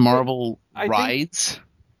Marvel rides?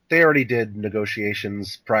 They already did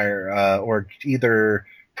negotiations prior, or either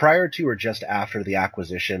prior to or just after the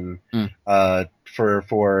acquisition,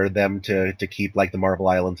 for them to keep like the Marvel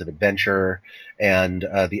Islands of Adventure and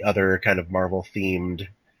the other kind of Marvel themed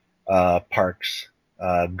parks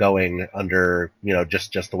going under,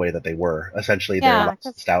 just the way that they were. Essentially, they're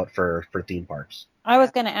licensed out for theme parks. I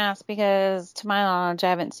was going to ask because, to my knowledge,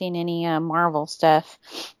 I haven't seen any Marvel stuff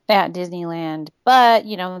at Disneyland. But,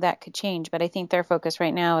 that could change. But I think their focus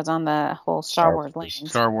right now is on the whole Star Wars land.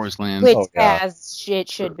 Star Wars land. Which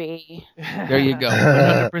it should be. There you go.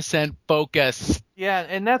 100% focus. Yeah,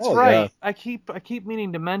 and that's right. Yeah. I keep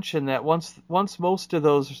meaning to mention that once most of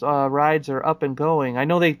those rides are up and going, I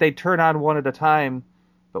know they turn on one at a time,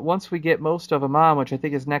 but once we get most of them on, which I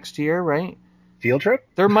think is next year, right? Field trip?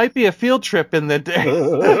 There might be a field trip in the day.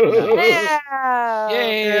 Yeah!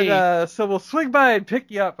 Yay! And, so we'll swing by and pick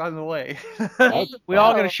you up on the way. We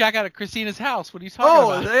all got to shack out at Christina's house. What are you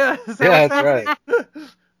talking about? Yeah, that's right.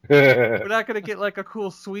 We're not going to get like a cool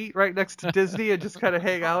suite right next to Disney and just kind of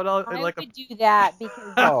hang out on I would do that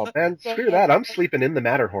because oh man, screw that! I'm sleeping in the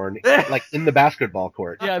Matterhorn, like in the basketball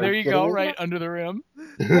court. Yeah, there you go, right under the rim.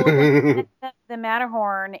 The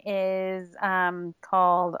Matterhorn is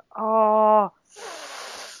called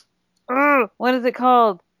what is it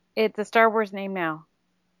called? It's a Star Wars name now.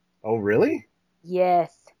 Oh really?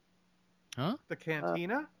 Yes. Huh? The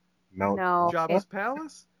Cantina? No. Jabba's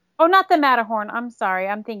Palace? Oh, not the Matterhorn. I'm sorry.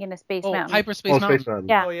 I'm thinking of Space Mountain. Hyperspace Mountain. Space Mountain.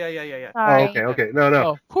 Yeah. Oh, yeah. Sorry. Okay.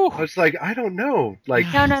 No. Oh, I was like, I don't know. Like,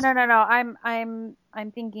 No.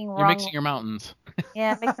 I'm thinking wrong. you're mixing your mountains.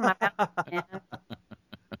 Yeah, mixing my mountains.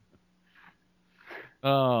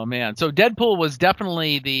 Oh man, so Deadpool was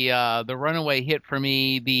definitely the runaway hit for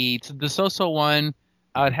me. The so-so one,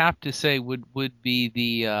 I would have to say would be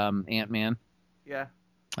the Ant-Man. Yeah.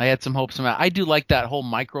 I had some hopes about. I do like that whole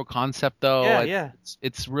micro concept though. Yeah.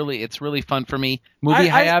 It's really fun for me.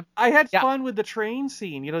 I had fun with the train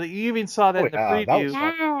scene. You even saw that in the preview.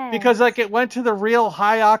 Yes. Because like it went to the real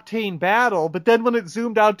high octane battle, but then when it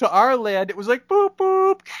zoomed out to our land, it was like boop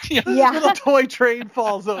boop. Yeah. Little toy train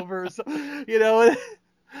falls over. So, I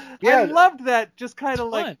loved that. Just kind of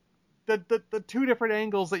like the two different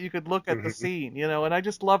angles that you could look at the scene. And I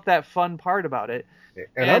just loved that fun part about it.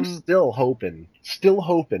 And I'm still hoping.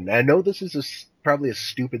 I know this is probably a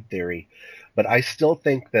stupid theory, but I still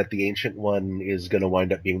think that the Ancient One is going to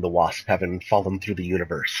wind up being the Wasp, having fallen through the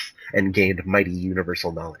universe and gained mighty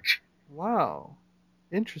universal knowledge. Wow.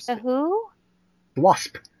 Interesting. The who? The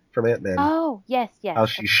Wasp from Ant-Man. Oh, yes. How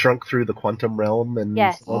she shrunk through the quantum realm and so on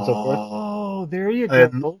and so forth. Oh, there you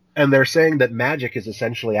go. And they're saying that magic is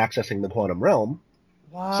essentially accessing the quantum realm.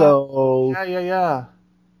 Wow. So Yeah.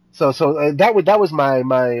 So that was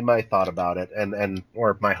my thought about it,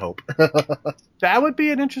 or my hope. That would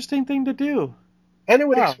be an interesting thing to do. And it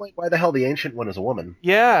would explain why the hell the Ancient One is a woman.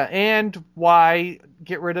 Yeah, and why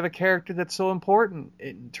get rid of a character that's so important.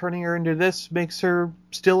 Turning her into this makes her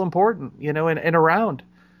still important, and around.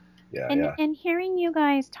 Yeah. And hearing you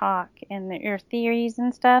guys talk and your theories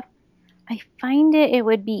and stuff, I find it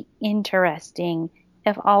would be interesting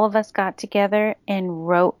if all of us got together and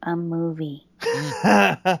wrote a movie.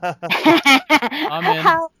 I'm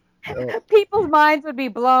in. People's minds would be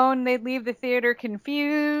blown. They'd leave the theater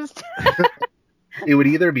confused. It would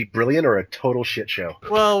either be brilliant or a total shit show.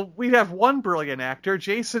 Well, we'd have one brilliant actor.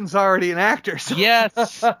 Jason's already an actor. So.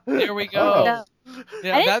 Yes, there we go.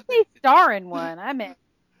 Yeah, I didn't say star in one. I meant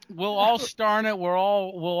we'll all star in it. We'll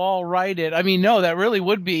all write it. I mean, no, that really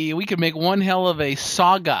would be. We could make one hell of a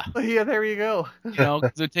saga. Yeah, there you go. 'Cause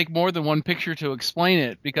it would take more than one picture to explain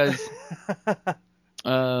it. Because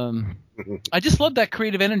I just love that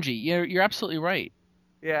creative energy. You're absolutely right.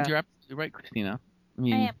 Yeah, you're absolutely right, Christina. I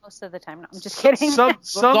am most of the time. No, I'm just kidding. As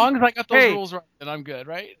long as I got those rules right, then I'm good,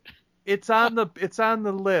 right? It's on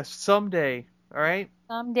the list someday. All right.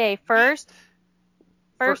 Someday. First,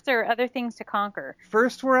 there are other things to conquer.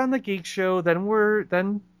 First, we're on the Geek Show.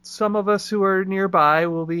 Then some of us who are nearby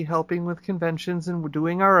will be helping with conventions and we're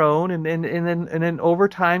doing our own, and then over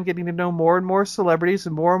time getting to know more and more celebrities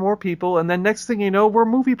and more people. And then next thing you know, we're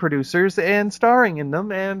movie producers and starring in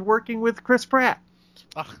them and working with Chris Pratt.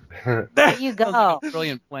 There you go.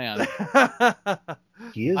 Brilliant plan.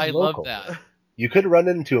 He is I local. love that. You could run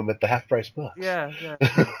into him at the Half Price Books. Yeah.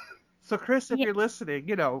 So Chris, if you're listening,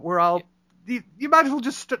 we're all. You might as well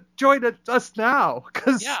just join us now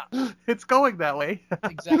because it's going that way.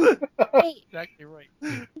 Exactly. Hey, exactly right.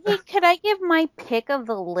 Hey, could I give my pick of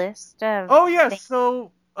the list of? Oh yes.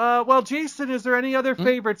 So, Jason, is there any other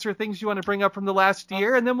favorites or things you want to bring up from the last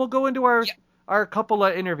year, and then we'll go into our couple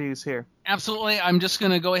of interviews here. Absolutely. I'm just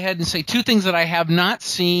going to go ahead and say two things that I have not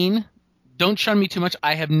seen. Don't shun me too much.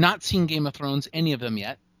 I have not seen Game of Thrones, any of them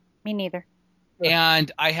yet. Me neither.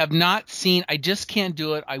 And I have not seen, I just can't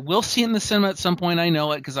do it. I will see it in the cinema at some point. I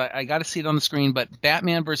know it because I got to see it on the screen. But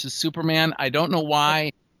Batman versus Superman, I don't know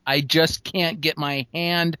why. I just can't get my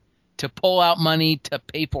hand to pull out money to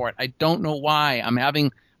pay for it. I don't know why. I'm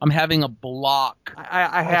having a block.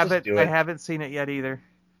 I haven't seen it yet either.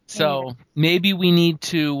 So maybe we need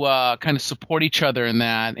to kind of support each other in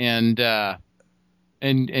that and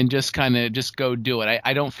just kind of just go do it.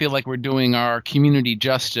 I don't feel like we're doing our community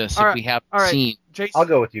justice if we haven't seen. Jason, I'll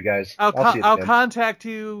go with you guys. I'll contact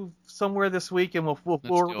you somewhere this week and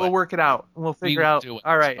we'll work it out and we'll figure out.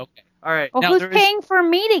 All right. Okay. All right. Well, who's paying for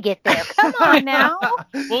me to get there? Come on now.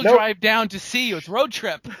 We'll drive down to see you. It's a road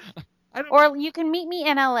trip. Or you can meet me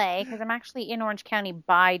in LA because I'm actually in Orange County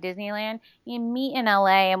by Disneyland. You can meet in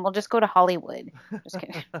LA and we'll just go to Hollywood. Just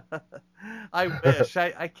kidding. I wish.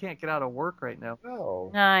 I can't get out of work right now.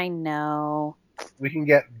 No. I know. We can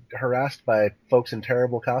get harassed by folks in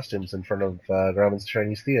terrible costumes in front of Grauman's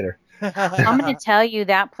Chinese Theater. I'm going to tell you,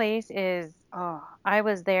 that place is... Oh, I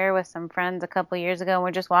was there with some friends a couple of years ago, and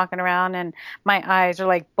we're just walking around, and my eyes are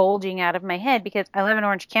like bulging out of my head because I live in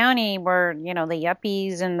Orange County where, the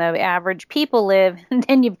yuppies and the average people live, and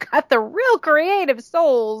then you've got the real creative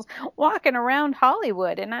souls walking around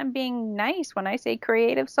Hollywood, and I'm being nice when I say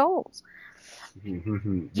creative souls.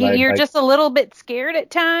 You're just a little bit scared at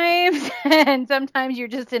times, and sometimes you're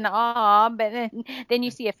just in awe, but then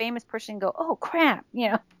you see a famous person go, oh, crap,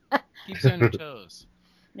 Keeps you on your toes.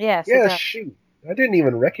 Yes. Yeah, shoot. I didn't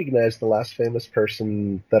even recognize the last famous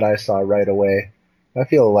person that I saw right away. I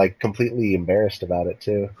feel like completely embarrassed about it,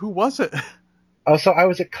 too. Who was it? Oh, so I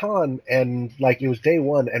was at con, and it was day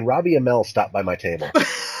one, and Robbie Amell stopped by my table.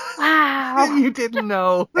 Wow. You didn't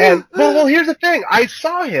know. And, well, here's the thing. I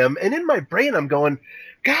saw him, and in my brain I'm going,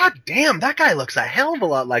 God damn, that guy looks a hell of a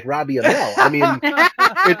lot like Robbie Amell. I mean,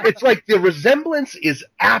 it's like the resemblance is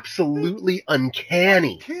absolutely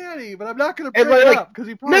uncanny. But I'm not going to bring it up because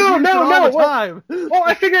he probably uses it all the time. Well,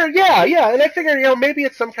 I figured, and I figured, maybe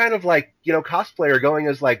it's some kind of cosplayer going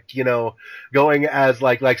as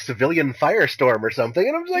civilian Firestorm or something.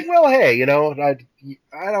 And I was like, well, hey, I don't want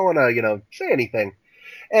to, say anything.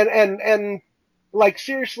 And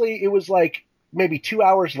seriously, it was maybe 2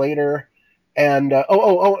 hours later. And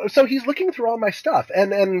so he's looking through all my stuff,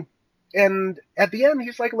 and at the end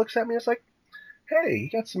he's looks at me, and it's hey, you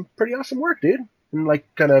got some pretty awesome work, dude, and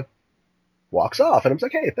kind of walks off, and I'm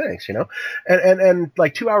like, hey, thanks, and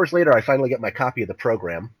 2 hours later I finally get my copy of the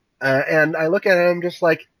program, and I look at him just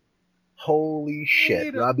holy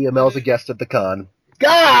shit, Robbie Amell's a guest at the con.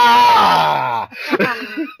 Ah!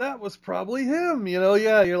 That was probably him,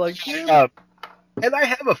 yeah, you're like, and I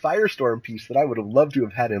have a Firestorm piece that I would have loved to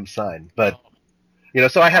have had him sign, but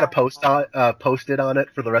so I had a posted on it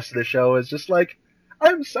for the rest of the show. It's just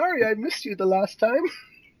I'm sorry I missed you the last time.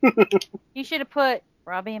 You should have put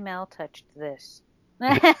Robbie Amell touched this.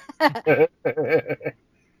 Yeah,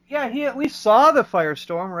 he at least saw the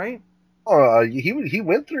Firestorm, right? Oh, he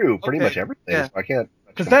went through pretty much everything. Yeah. So I can't.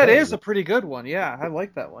 Because that is a pretty good one. Yeah, I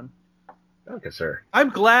like that one. Okay, sir. I'm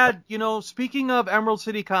glad, speaking of Emerald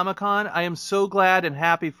City Comicon, I am so glad and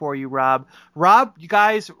happy for you, Rob. Rob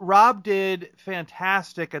did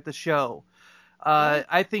fantastic at the show.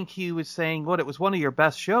 I think he was saying, it was one of your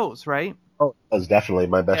best shows, right? Oh, it was definitely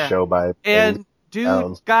my best show by... And,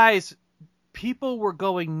 dude, guys, people were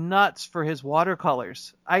going nuts for his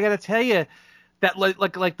watercolors. I gotta tell you, that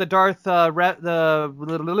like the Darth, the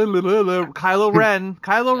Kylo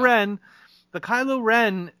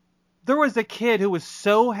Ren, there was a kid who was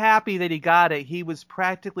so happy that he got it. He was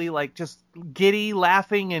practically just giddy,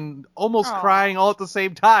 laughing, and almost crying all at the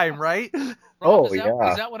same time, right? Rob, is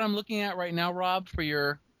that what I'm looking at right now, Rob, for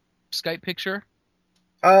your Skype picture?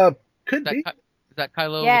 Could be. Is that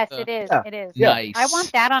Kylo? Yes, it is. Yeah. It is. Nice. I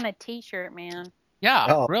want that on a T-shirt, man.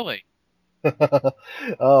 Yeah, really.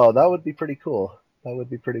 Oh, that would be pretty cool.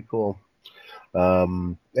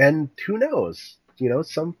 And who knows?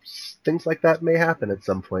 Some things like that may happen at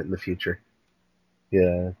some point in the future.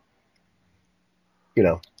 Yeah.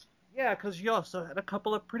 Yeah, because you also had a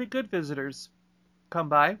couple of pretty good visitors come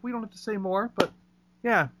by. We don't have to say more, but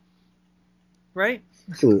yeah. Right?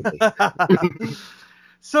 Absolutely.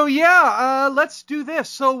 So yeah, let's do this.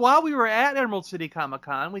 So while we were at Emerald City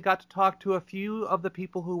Comicon, we got to talk to a few of the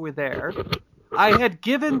people who were there. I had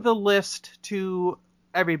given the list to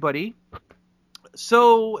everybody.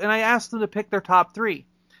 And I asked them to pick their top 3.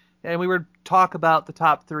 And we would talk about the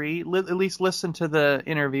top 3, at least listen to the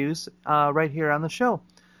interviews right here on the show.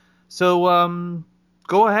 So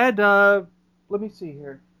go ahead. Let me see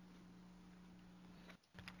here.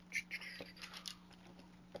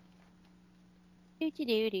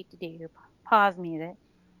 Pause music.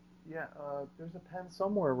 Yeah, there's a pen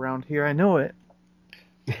somewhere around here. I know it.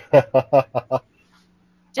 All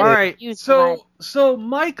right. So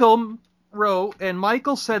Michael wrote, and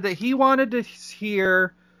Michael said that he wanted to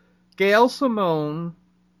hear Gail SImone,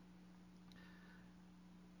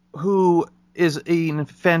 who is a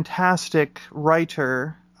fantastic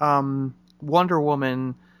writer, Wonder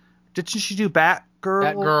Woman. Didn't she do Batgirl?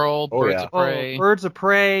 Batgirl, Birds of Prey. Birds of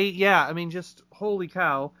Prey. Yeah, I mean, just holy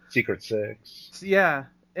cow. Secret Six. Yeah,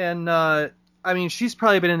 and she's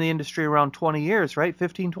probably been in the industry around 20 years, right?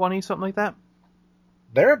 15, 20, something like that.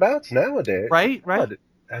 Thereabouts nowadays. Right.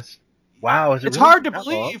 That's wow. Is it it's really hard to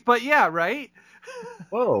believe, long? But yeah, right.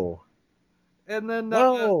 Whoa. And then.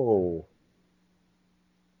 Whoa.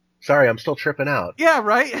 Sorry, I'm still tripping out. Yeah,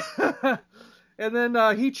 right. And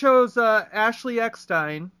then he chose Ashley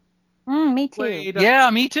Eckstein. Me too. Yeah,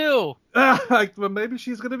 me too. Well, maybe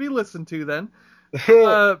she's going to be listened to then.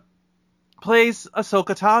 Plays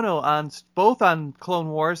Ahsoka Tano both on Clone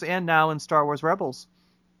Wars and now in Star Wars Rebels.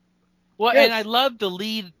 Well, yes. And I love the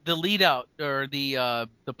lead out or the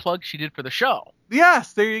plug she did for the show.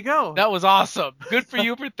 Yes, there you go. That was awesome. Good for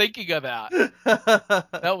you for thinking of that.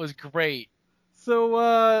 That was great. So,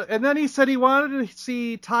 and then he said he wanted to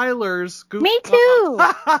see Tyler's Goof. Me too.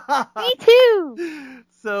 Me too.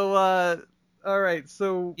 So, All right,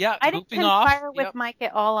 so Yeah, I didn't goofing off. conspire with Mike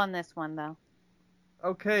at all on this one, though.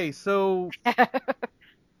 okay, so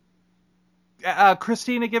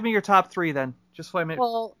Christina, give me your top 3 then. Just so I make.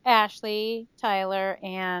 Well, Ashley, Tyler,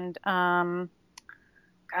 and hold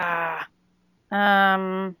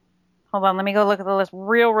on, let me go look at the list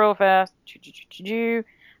real fast.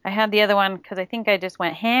 I had the other one because I think I just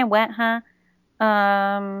went, huh?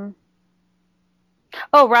 Robbie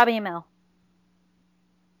Amell.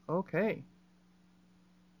 Okay.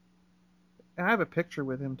 And I have a picture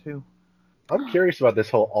with him too. I'm curious about this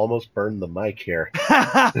whole almost burned the mic here.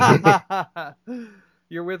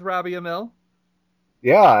 You're with Robbie Amell?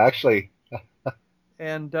 Yeah, actually.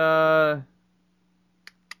 And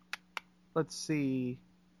let's see.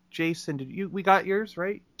 Jason, we got yours,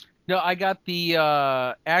 right? No, I got the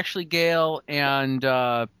Ashley, Gail, and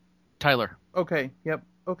Tyler. Okay. Yep.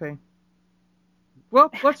 Okay.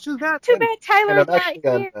 Well, let's do that. Too bad Tyler's not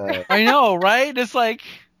here. I know, right? It's like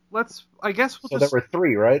I guess we'll so just. there were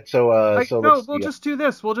 3, right? So We'll just do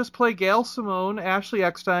this. We'll just play Gail SImone, Ashley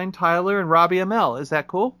Eckstein, Tyler, and Robbie Amell. Is that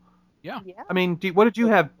cool? Yeah. I mean, what did you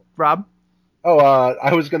have, Rob?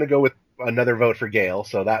 I was going to go with another vote for Gail,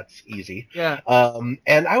 so that's easy. Yeah.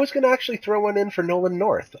 And I was going to actually throw one in for Nolan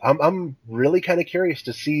North. I'm really kind of curious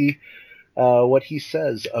to see what he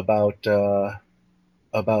says about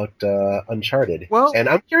Uncharted. Well, and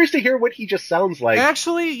I'm curious to hear what he just sounds like.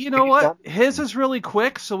 Actually, you know what? His is really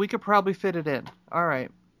quick, so we could probably fit it in. All right.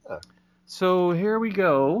 So here we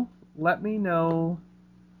go. Let me know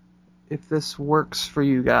if this works for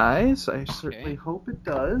you guys. I certainly hope it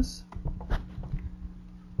does.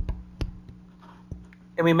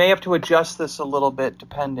 And we may have to adjust this a little bit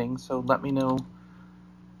depending, so let me know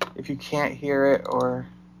if you can't hear it or...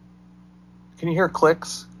 Can you hear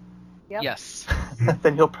clicks? Yep. Yes.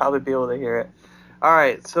 Then you'll probably be able to hear it. All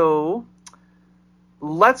right, so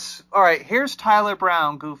here's Tyler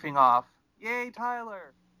Brown goofing off. Yay,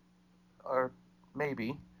 Tyler. Or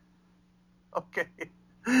maybe. Okay.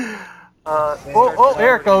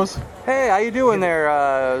 There it goes. Hey, how you doing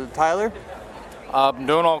there, Tyler? I'm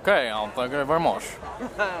doing okay. Thank you very much.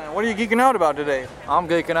 What are you geeking out about today? I'm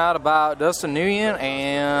geeking out about Dustin Nguyen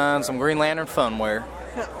and some Green Lantern funware.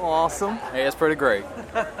 Awesome. Hey, it's pretty great.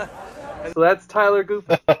 So that's Tyler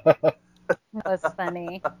goofing. That was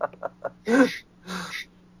funny.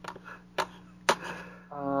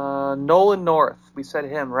 Nolan North. We said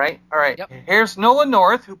him, right? All right. Yep. Here's Nolan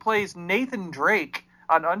North, who plays Nathan Drake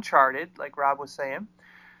on Uncharted, like Rob was saying.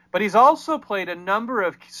 But he's also played a number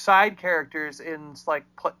of side characters in like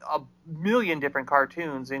a million different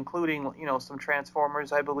cartoons, including, some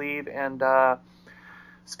Transformers, I believe, and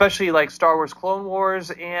especially like Star Wars Clone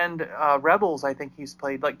Wars and Rebels. I think he's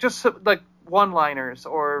played like just like one-liners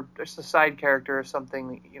or just a side character or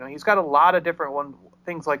something. He's got a lot of different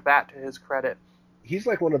things like that to his credit. He's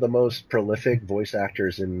like one of the most prolific voice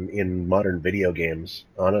actors in modern video games,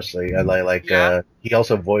 honestly. He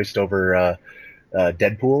also voiced over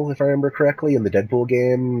Deadpool, if I remember correctly, in the Deadpool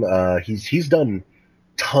game. He's done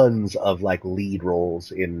tons of like lead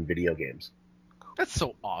roles in video games. That's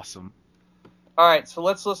so awesome. All right, so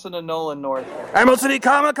let's listen to Nolan North. Emerald City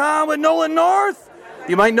Comicon with Nolan North.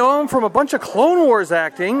 You might know him from a bunch of Clone Wars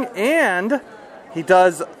acting, and he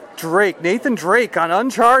does Nathan Drake on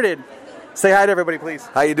Uncharted. Say hi to everybody, please.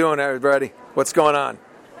 How you doing, everybody? What's going on?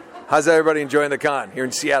 How's everybody enjoying the con here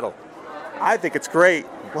in Seattle? I think it's great.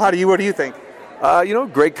 Well, what do you think?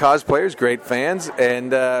 Great cosplayers, great fans,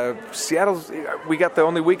 and Seattle's, we got the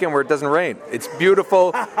only weekend where it doesn't rain. It's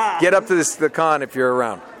beautiful. Get up to the con if you're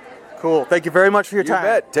around. Cool. Thank you very much for your time. You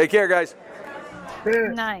bet. Take care, guys.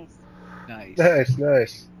 Nice.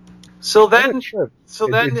 Nice. So then, it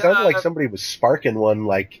sounded like somebody was sparking one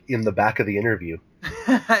like in the back of the interview.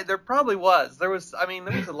 There probably was. There was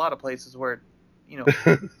a lot of places where,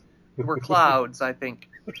 were clouds, I think.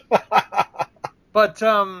 But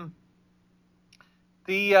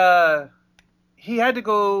he had to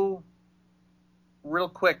go real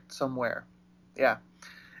quick somewhere. Yeah.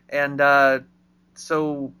 And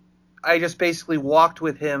so I just basically walked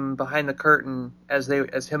with him behind the curtain as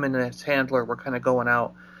him and his handler were kind of going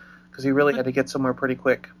out, because he really had to get somewhere pretty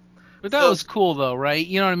quick. But that was cool, though, right?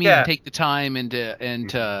 You know what I mean? Yeah. To take the time and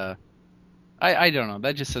I don't know.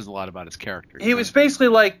 That just says a lot about his character. He was basically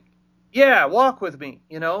like, yeah, walk with me,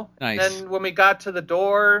 Nice. And then when we got to the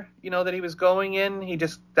door, that he was going in,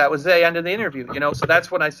 that was the end of the interview, So that's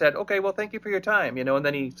when I said, okay, well, thank you for your time, and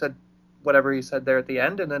then he said whatever he said there at the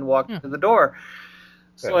end and then walked to the door.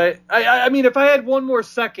 So I mean, if I had one more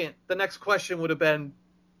second, the next question would have been,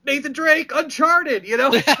 Nathan Drake, Uncharted,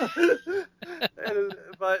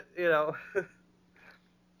 But,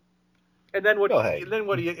 And then what? Hey.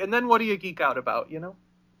 And then what do you geek out about?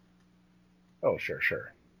 Oh,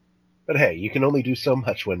 sure. But hey, you can only do so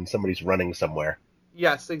much when somebody's running somewhere.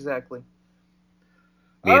 Yes, exactly.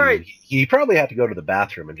 All right. He probably had to go to the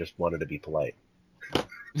bathroom and just wanted to be polite.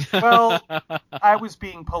 Well, I was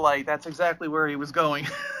being polite. That's exactly where he was going.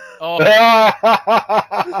 Oh.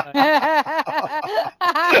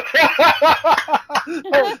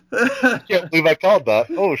 Can't believe I called that.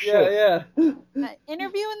 Oh, shit. Yeah.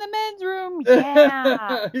 Interview in the men's room.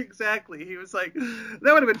 Yeah. Exactly. He was like, that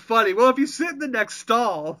would have been funny. Well, if you sit in the next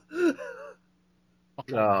stall.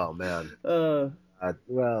 Oh, man.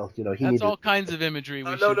 Well, he That's needed... all kinds of imagery.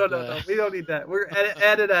 No. We don't need that. We're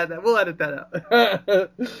edit that. We'll edit that out.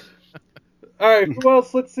 All right. Who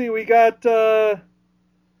else? Let's see. We got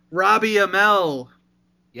Robbie Amell.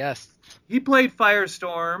 Yes. He played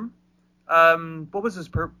Firestorm. What was his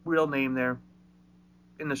real name there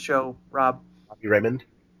in the show? Robbie Raymond.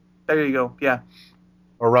 There you go. Yeah.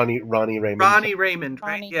 Or Ronnie Raymond. Ronnie Raymond.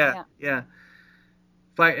 Right? Ronnie, yeah.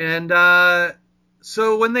 And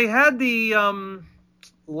so when they had the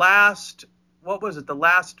last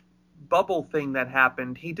bubble thing that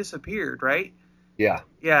happened, he disappeared, right? Yeah.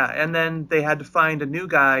 Yeah, and then they had to find a new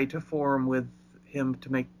guy to form with him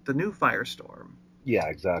to make the new Firestorm. Yeah,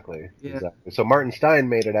 exactly. Yeah. Exactly. So Martin Stein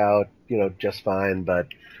made it out, just fine, but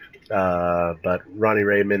Ronnie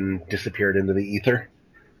Raymond disappeared into the ether.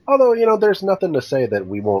 Although, there's nothing to say that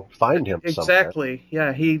we won't find him Exactly.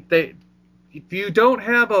 Somewhere. Yeah, if you don't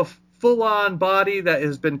have a full-on body that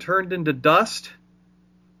has been turned into dust,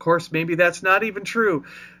 of course, maybe that's not even true.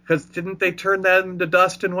 Because didn't they turn that into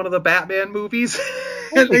dust in one of the Batman movies?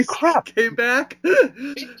 And Holy crap. Came back?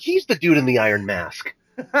 He's the dude in the Iron Mask.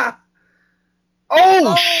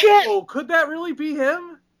 Oh, shit! Could that really be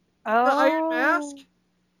him? Oh. The Iron Mask?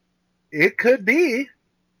 It could be.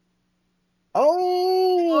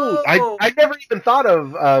 Oh! I never even thought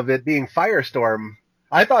of it being Firestorm.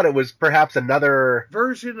 I thought it was perhaps another...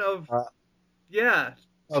 version of...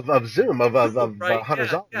 Of Zoom, of right?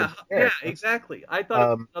 Hunter's Yeah, exactly. I thought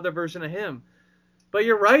it was another version of him. But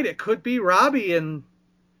you're right, it could be Robbie, and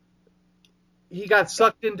he got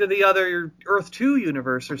sucked into the other Earth 2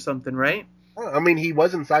 universe or something, right? I mean, he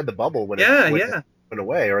was inside the bubble when it went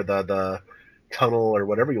away, or the tunnel, or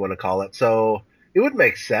whatever you want to call it. So it would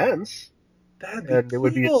make sense. That'd be cool. It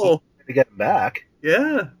would be cool to get him back.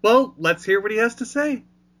 Yeah. Well, let's hear what he has to say.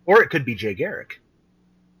 Or it could be Jay Garrick.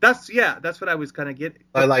 That's what I was kind of getting.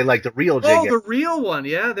 Like the real Jay Garrick. Oh, the real one.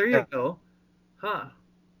 Yeah, there you go. Huh.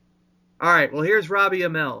 All right, well, here's Robbie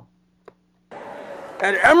Amell.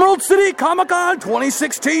 At Emerald City Comicon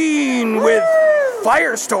 2016 with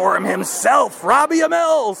Firestorm himself, Robbie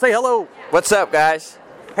Amell. Say hello. What's up, guys?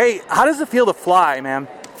 Hey, how does it feel to fly, man?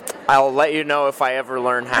 I'll let you know if I ever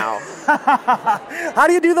learn how. How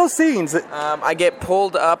do you do those scenes? I get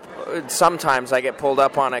pulled up. Sometimes I get pulled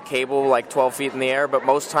up on a cable like 12 feet in the air, but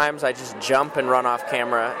most times I just jump and run off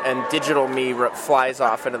camera, and digital me flies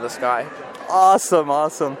off into the sky. Awesome.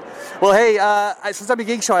 Well, hey, since I'm a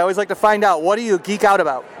geek show, I always like to find out, what do you geek out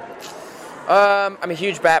about? I'm a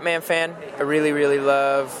huge Batman fan. I really, really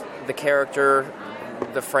love the character,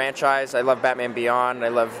 the franchise. I love Batman Beyond. I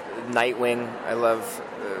love Nightwing. I love...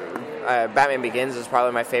 Batman Begins is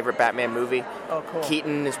probably my favorite Batman movie. Oh, cool.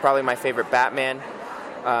 Keaton is probably my favorite Batman.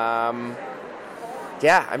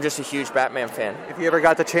 Yeah, I'm just a huge Batman fan. If you ever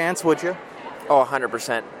got the chance, would you? Oh,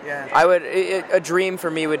 100%. Yeah. I would. A dream for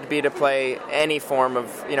me would be to play any form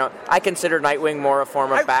of, I consider Nightwing more a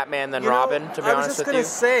form of Batman than Robin, to be honest with you. I was just going to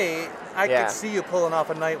say, I could see you pulling off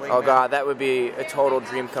a Nightwing. Oh, God, that would be a total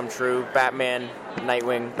dream come true. Batman,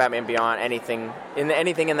 Nightwing, Batman Beyond, anything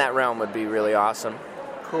in that realm would be really awesome.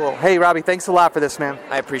 Cool. Hey, Robbie, thanks a lot for this, man.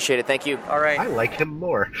 I appreciate it. Thank you. All right. I like him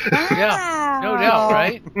more. Yeah, no doubt,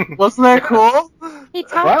 right? Wasn't that cool? He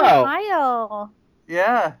talked to Kyle.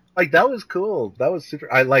 Yeah. Like, that was cool. That was super.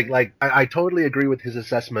 I totally agree with his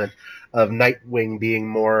assessment of Nightwing being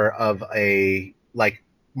more of a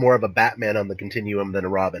Batman on the continuum than a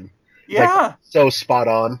Robin. Yeah. So spot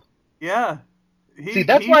on. Yeah.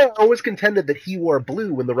 That's why I always contended that he wore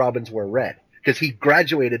blue when the Robins wore red. Because he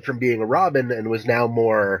graduated from being a Robin and was now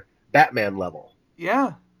more Batman level.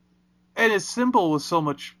 Yeah. And his symbol was so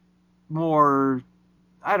much more,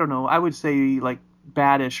 I don't know, I would say like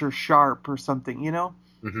baddish or sharp or something,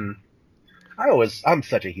 Mm-hmm. I'm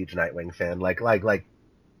such a huge Nightwing fan. Like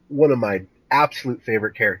one of my absolute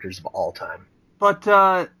favorite characters of all time. But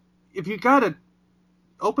if you gotta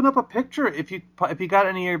open up a picture, if you got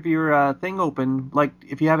any of your thing open, like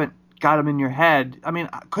if you haven't got him in your head, I mean,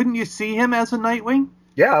 couldn't you see him as a Nightwing?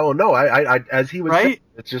 Yeah, oh no, I as he was right?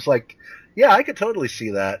 It's just like, yeah, I could totally see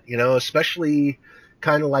that, especially,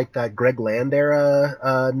 kind of like that Greg Land era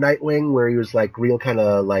Nightwing, where he was like real kind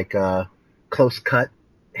of like close cut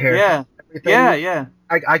hair. Yeah, everything. yeah.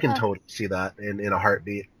 I can totally see that in a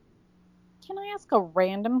heartbeat. Can I ask a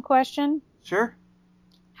random question? Sure.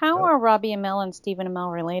 How are Robbie Amell and Stephen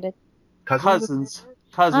Amell related? Cousins.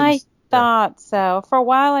 I thought so. For a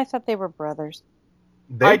while, I thought they were brothers.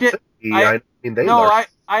 I did. I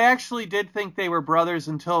actually did think they were brothers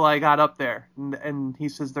until I got up there, and he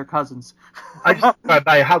says they're cousins. I just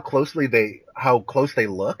by how close they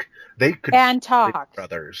look, they could and talk be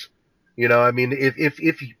brothers. You know, I mean,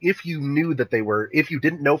 if you knew that they were, if you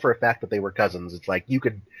didn't know for a fact that they were cousins, it's like you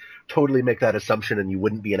could totally make that assumption and you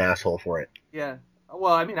wouldn't be an asshole for it. Yeah.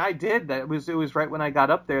 Well, I mean, I did. It was right when I got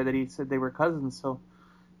up there that he said they were cousins. So,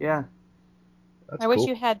 yeah. I wish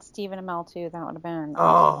you had Stephen Amell too. That would have been.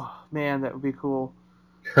 Oh man, that would be cool.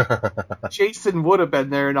 Jason would have been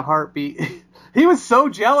there in a heartbeat. He was so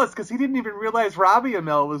jealous because he didn't even realize Robbie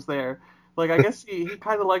Amell was there. Like, I guess he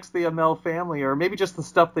kind of likes the Amell family, or maybe just the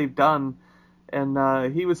stuff they've done.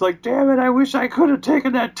 And he was like, "Damn it! I wish I could have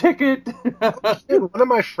taken that ticket." Dude, one of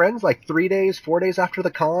my friends, like 4 days after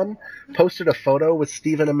the con, posted a photo with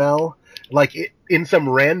Stephen Amell, like in some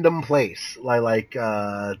random place,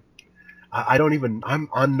 I don't even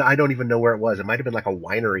know where it was. It might have been like a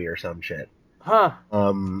winery or some shit. Huh.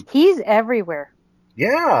 He's everywhere.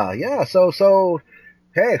 Yeah. So,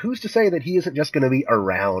 hey, who's to say that he isn't just going to be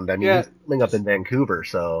around? I mean, he's coming up in Vancouver,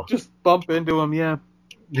 so just bump into him, yeah.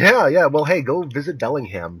 Yeah. Well, hey, go visit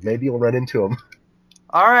Bellingham. Maybe you'll run into him.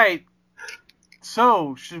 All right.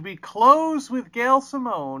 So, should we close with Gail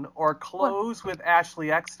SImone or close with Ashley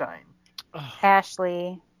Eckstein?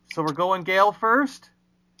 Ashley. So we're going Gail first?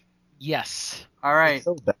 Yes. All right. It's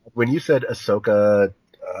so bad. When you said Ahsoka,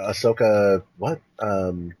 what?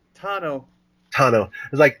 Tano.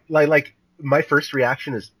 It's like my first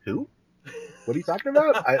reaction is, who? What are you talking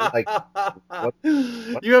about? What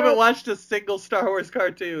you haven't watched a single Star Wars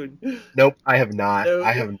cartoon? Nope, I have not. Nope.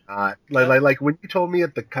 I have not. Like when you told me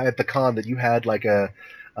at the con that you had like an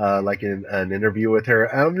interview with her,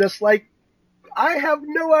 I'm just like, I have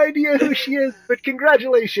no idea who she is, but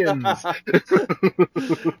congratulations.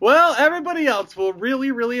 Well, everybody else will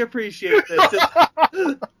really, really appreciate this.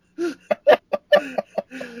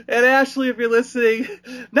 And Ashley, if you're listening,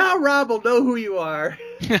 now Rob will know who you are.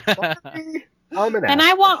 And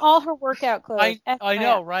I want all her workout clothes. I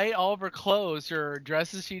know, right? All of her clothes, her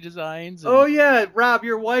dresses she designs. Oh, yeah. Rob,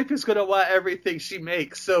 your wife is going to want everything she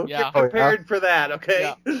makes, so get prepared for that, okay?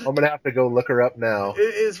 Yeah. I'm going to have to go look her up now.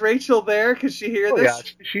 Is Rachel there? Can she hear this? Yeah,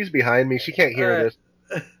 she's behind me. She can't hear this.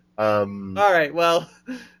 All right, well...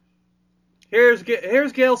 Here's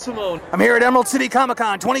Gail SImone. I'm here at Emerald City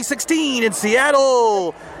Comicon 2016 in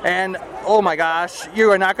Seattle. And, oh my gosh,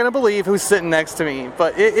 you are not going to believe who's sitting next to me.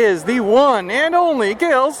 But it is the one and only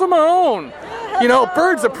Gail SImone. You know,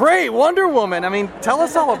 Birds of Prey, Wonder Woman. I mean, tell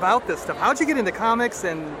us all about this stuff. How'd you get into comics?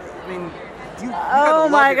 And, I mean, oh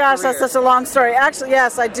my gosh, that's such a long story. Actually,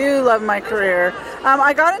 yes, I do love my career.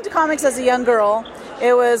 I got into comics as a young girl.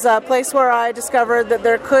 It was a place where I discovered that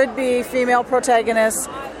there could be female protagonists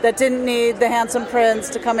that didn't need the handsome prince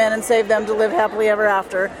to come in and save them to live happily ever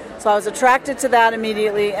after. So I was attracted to that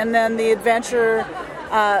immediately. And then the adventure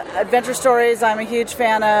stories I'm a huge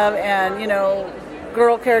fan of, and, you know,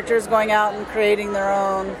 girl characters going out and creating their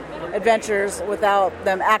own adventures without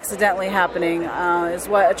them accidentally happening is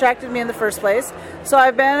what attracted me in the first place. So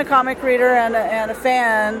I've been a comic reader and a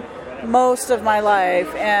fan most of my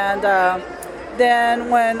life. And then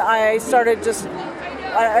when I started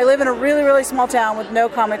I live in a really, really small town with no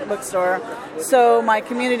comic book store, so my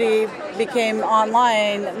community became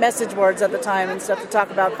online message boards at the time and stuff to talk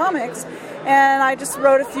about comics, and I just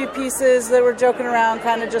wrote a few pieces that were joking around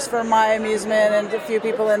kind of just for my amusement and a few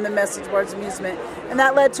people in the message boards amusement, and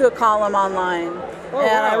that led to a column online.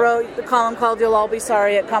 I wrote the column called You'll All Be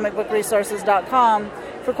Sorry at comicbookresources.com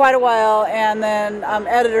for quite a while, and then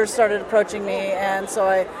editors started approaching me, and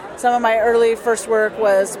so some of my early first work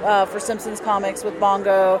was for Simpsons Comics with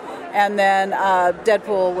Bongo, and then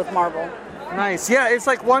Deadpool with Marvel. Nice. Yeah, it's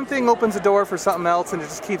like one thing opens a door for something else, and it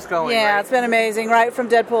just keeps going. Yeah, right? It's been amazing. Right from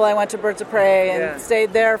Deadpool, I went to Birds of Prey and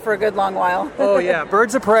stayed there for a good long while. Oh, yeah.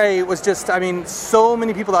 Birds of Prey was just, I mean, so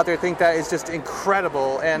many people out there think that is just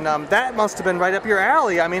incredible, and that must have been right up your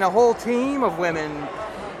alley. I mean, a whole team of women.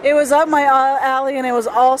 It was up my alley, and it was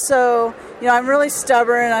also, you know, I'm really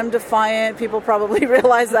stubborn, I'm defiant. People probably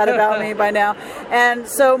realize that about me by now. And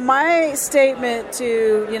so my statement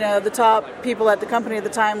to, you know, the top people at the company at the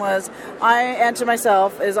time was, and to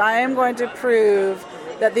myself, is I am going to prove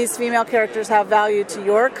that these female characters have value to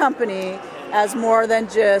your company as more than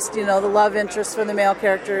just, the love interest for the male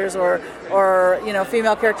characters or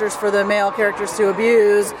female characters for the male characters to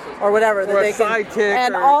abuse or whatever. Or a sidekick.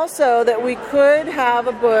 And also that we could have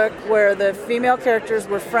a book where the female characters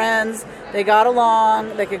were friends, they got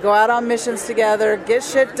along, they could go out on missions together, get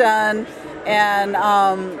shit done,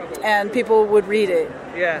 and people would read it.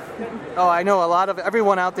 Yeah. Oh, I know a lot of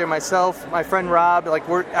everyone out there. Myself, my friend Rob,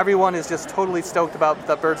 everyone is just totally stoked about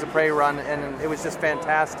the Birds of Prey run, and it was just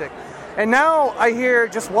fantastic. And now I hear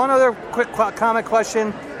just one other quick comment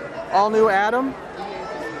question. All new Adam.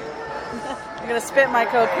 I'm going to spit my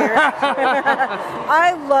Coke here.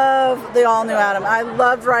 I love the all new Adam. I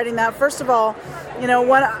loved writing that. First of all,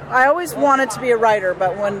 when I always wanted to be a writer,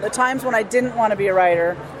 but the times when I didn't want to be a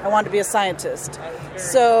writer, I wanted to be a scientist.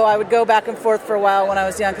 So I would go back and forth for a while when I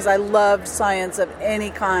was young because I loved science of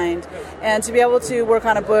any kind. And to be able to work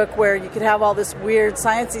on a book where you could have all this weird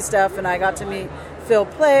sciencey stuff, and I got to meet Phil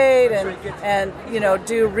Plait and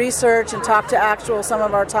do research and talk to some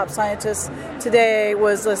of our top scientists today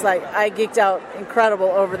was just like, I geeked out incredible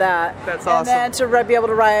over that. That's awesome. And then to be able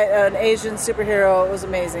to write an Asian superhero, it was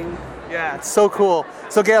amazing. Yeah, it's so cool.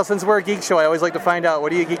 So Gail, since we're a geek show, I always like to find out,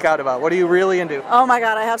 what do you geek out about? What are you really into? Oh my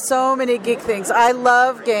God, I have so many geek things. I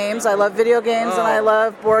love games. I love video games, and I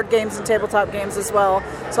love board games and tabletop games as well.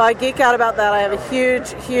 So I geek out about that. I have a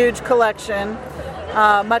huge, huge collection.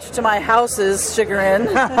 Much to my house's chagrin.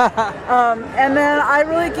 And then I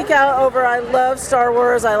really geek out over, I love Star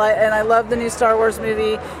Wars, I love the new Star Wars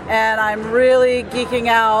movie, and I'm really geeking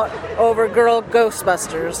out over Girl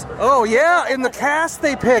Ghostbusters. Oh yeah, in the cast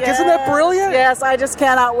they pick. Isn't that brilliant? Yes, I just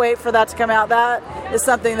cannot wait for that to come out. That is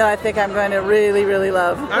something that I think I'm going to really, really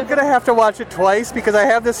love. I'm going to have to watch it twice because I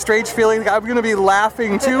have this strange feeling I'm going to be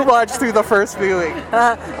laughing too much through the first viewing.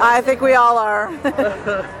 I think we all are.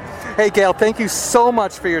 Hey, Gail, thank you so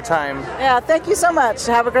much for your time. Yeah, thank you so much.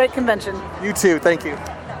 Have a great convention. You too. Thank you.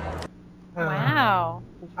 Wow.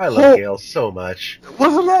 I love Gail so much.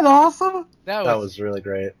 Wasn't that awesome? That was really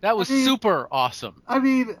great. That was super awesome. I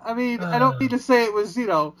mean, I don't need to say it was,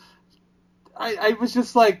 I was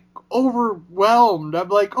just like overwhelmed. I'm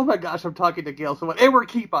like, oh my gosh, I'm talking to Gail SImone, and we're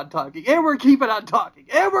keep on talking, and we're keeping on talking,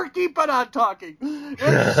 and we're keeping on talking, and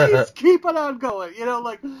she's keeping on going,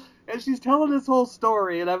 and she's telling this whole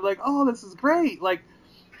story, and I'm like, oh, this is great. Like,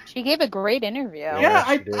 she gave a great interview.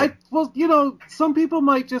 Yeah, well, some people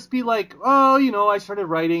might just be like, oh, I started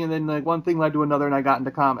writing, and then like one thing led to another, and I got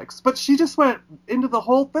into comics. But she just went into the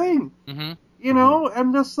whole thing. Mm-hmm.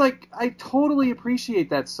 I'm just like, I totally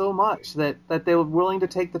appreciate that so much that they were willing to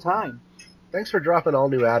take the time. Thanks for dropping all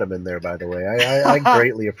new Adam in there, by the way. I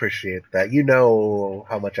greatly appreciate that. You know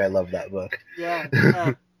how much I love that book.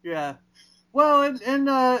 Yeah. Well, and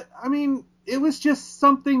I mean, it was just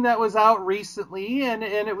something that was out recently, and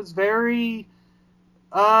it was very,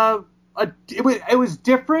 it was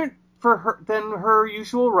different for her than her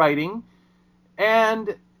usual writing,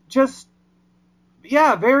 and just,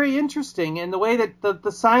 very interesting in the way that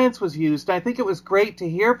the science was used. I think it was great to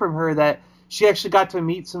hear from her that she actually got to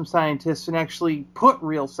meet some scientists and actually put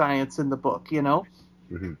real science in the book,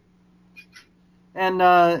 Mm-hmm. And,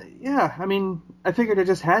 I mean, I figured I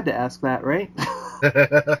just had to ask that, right?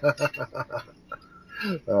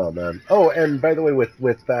 Oh, man. Oh, and by the way,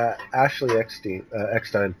 with Ashley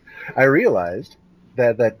Eckstein, I realized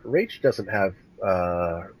that Rach doesn't have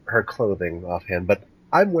her clothing offhand, but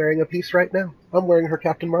I'm wearing a piece right now. I'm wearing her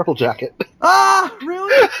Captain Marvel jacket. Ah,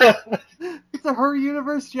 really? It's a Her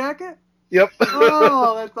Universe jacket? Yep.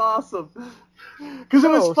 Oh, that's awesome. Because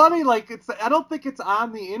it was funny, like, I don't think it's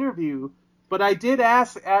on the interview, but I did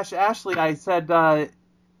ask Ashley, I said,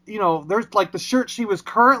 there's like the shirt she was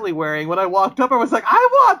currently wearing. When I walked up, I was like, I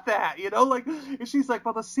want that, and she's like,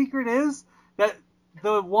 well, the secret is that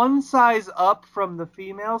the one size up from the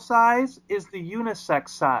female size is the unisex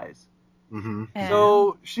size. Mm-hmm. Yeah.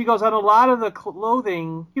 So she goes, on a lot of the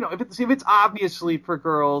clothing, if it's obviously for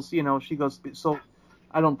girls, she goes, so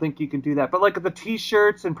I don't think you can do that. But like the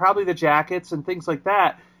t-shirts and probably the jackets and things like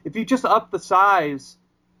that, if you just up the size,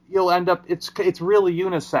 you'll end up, it's really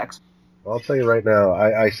unisex. Well, I'll tell you right now,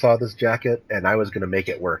 I saw this jacket and I was going to make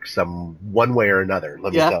it work one way or another.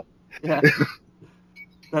 Let me tell. Yeah.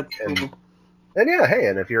 That's cool. And hey,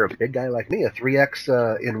 and if you're a big guy like me, a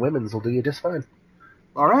 3X in women's will do you just fine.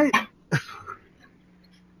 All right.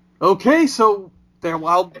 Okay, so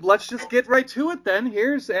let's just get right to it then.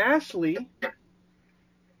 Here's Ashley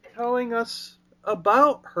telling us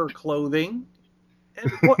about her clothing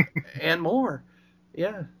and more.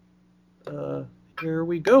 Yeah. Here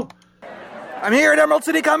we go. I'm here at Emerald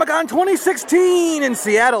City Comicon 2016 in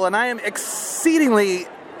Seattle, and I am exceedingly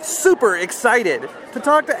super excited to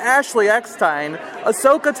talk to Ashley Eckstein,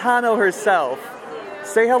 Ahsoka Tano herself.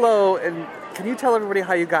 Say hello, and can you tell everybody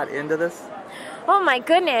how you got into this? Oh my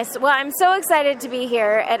goodness. Well, I'm so excited to be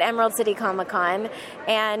here at Emerald City Comicon.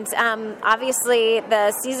 And obviously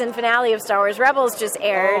the season finale of Star Wars Rebels just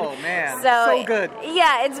aired. Oh man, so good.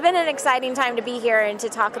 Yeah, it's been an exciting time to be here and to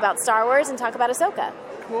talk about Star Wars and talk about Ahsoka.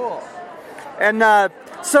 Cool. And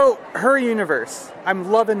so, her universe,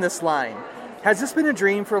 I'm loving this line. Has this been a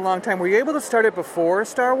dream for a long time? Were you able to start it before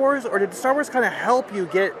Star Wars, or did Star Wars kind of help you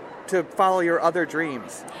get to follow your other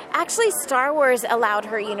dreams? Actually, Star Wars allowed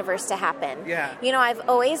her universe to happen. Yeah. You know, I've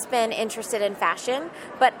always been interested in fashion,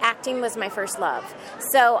 but acting was my first love.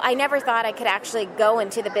 So I never thought I could actually go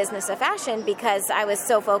into the business of fashion because I was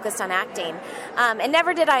so focused on acting. And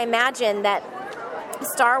never did I imagine that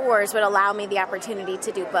Star Wars would allow me the opportunity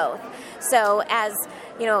to do both. So as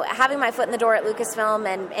you know, having my foot in the door at Lucasfilm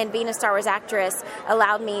and being a Star Wars actress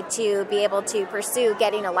allowed me to be able to pursue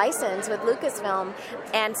getting a license with Lucasfilm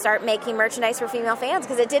and start making merchandise for female fans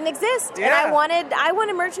because it didn't exist. Yeah. And I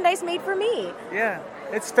wanted merchandise made for me. Yeah.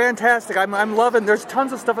 It's fantastic. I'm loving, there's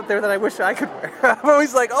tons of stuff up there that I wish I could wear. I'm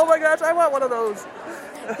always like, oh my gosh, I want one of those.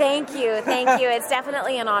 Thank you. It's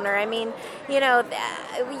definitely an honor. I mean, you know,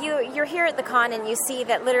 you're here at the con and you see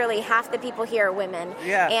that literally half the people here are women.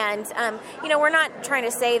 Yeah. And you know, we're not trying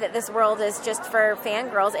to say that this world is just for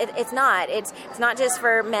fangirls. It's not. It's not just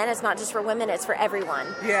for men. It's not just for women. It's for everyone.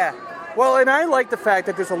 Yeah. Well, and I like the fact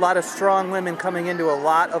that there's a lot of strong women coming into a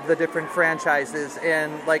lot of the different franchises,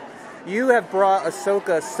 and like you have brought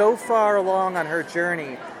Ahsoka so far along on her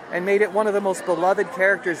journey and made it one of the most beloved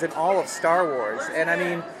characters in all of Star Wars. And I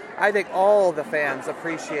mean, I think all the fans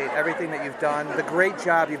appreciate everything that you've done, the great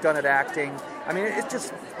job you've done at acting. I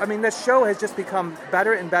mean, this show has just become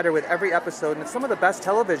better and better with every episode, and it's some of the best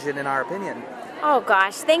television in our opinion. Oh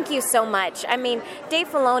gosh, thank you so much. I mean, Dave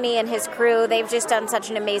Filoni and his crew, they've just done such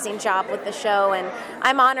an amazing job with the show, and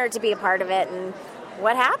I'm honored to be a part of it. And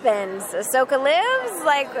what happens? Ahsoka lives?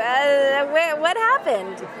 Like, what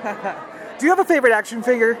happened? Do you have a favorite action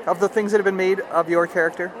figure of the things that have been made of your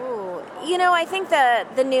character? Ooh, you know, I think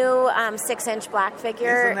the new 6-inch black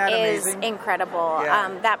figure is incredible.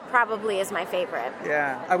 Yeah. That probably is my favorite.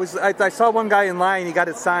 Yeah, I saw one guy in line, he got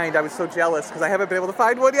it signed. I was so jealous because I haven't been able to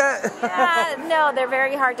find one yet. No, they're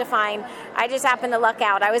very hard to find. I just happened to luck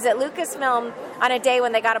out. I was at Lucasfilm on a day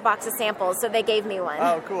when they got a box of samples, so they gave me one.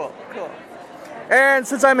 Oh, cool. And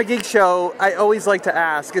since I'm a geek show, I always like to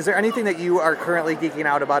ask, is there anything that you are currently geeking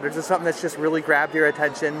out about? Or is there something that's just really grabbed your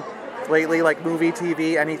attention lately, like movie,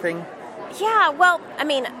 TV, anything? Yeah, well, I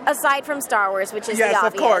mean, aside from Star Wars, which is the obvious.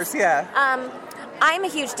 Yes, of course, yeah. I'm a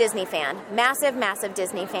huge Disney fan, massive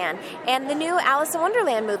Disney fan. And the new Alice in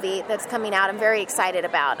Wonderland movie that's coming out, I'm very excited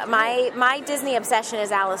about. My Disney obsession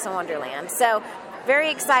is Alice in Wonderland. So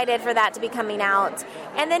very excited for that to be coming out.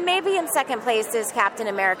 And then maybe in second place is Captain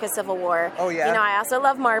America Civil War. Oh, yeah? You know, I also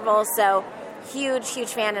love Marvel, so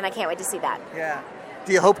huge fan, and I can't wait to see that. Yeah.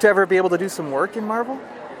 Do you hope to ever be able to do some work in Marvel?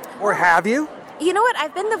 Or have you? You know what?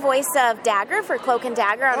 I've been the voice of Dagger for Cloak and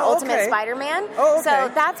Dagger on Ultimate Spider-Man. Oh, okay. So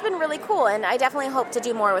that's been really cool, and I definitely hope to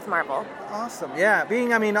do more with Marvel. Awesome. Yeah,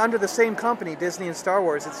 being, under the same company, Disney and Star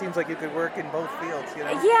Wars, it seems like you could work in both fields, you know?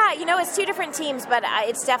 Yeah, you know, it's two different teams, but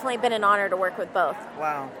it's definitely been an honor to work with both.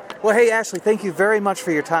 Wow. Well, hey, Ashley, thank you very much for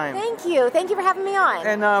your time. Thank you. Thank you for having me on.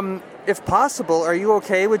 And if possible, are you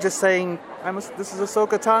okay with just saying, this is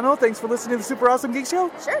Ahsoka Tano, thanks for listening to the Super Awesome Geek Show?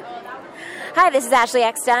 Sure. Hi, this is Ashley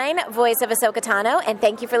Eckstein, voice of Ahsoka Tano, and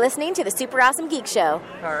thank you for listening to the Super Awesome Geek Show.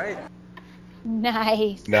 All right.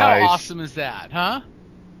 Nice. How awesome is that, huh?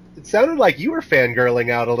 It sounded like you were fangirling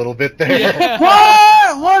out a little bit there.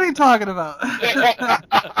 Yeah. What are you talking about?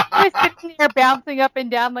 I was sitting there bouncing up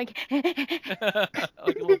and down like a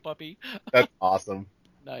little puppy. That's awesome.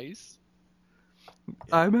 Nice.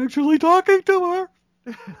 I'm actually talking to her.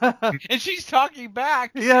 And she's talking back.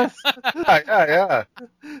 Yes. Yeah.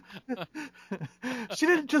 She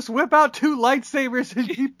didn't just whip out 2 lightsabers and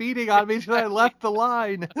keep beating on me until I left the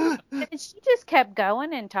line. she just kept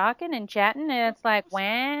going and talking and chatting, and it's like,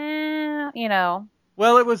 wow, you know.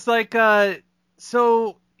 Well, it was like, it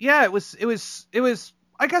was,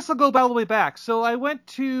 I guess I'll go all the way back. So I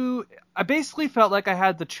basically felt like I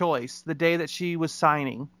had the choice the day that she was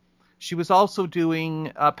signing. She was also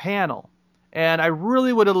doing a panel. And I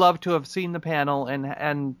really would have loved to have seen the panel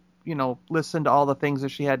and listened to all the things that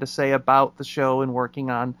she had to say about the show and working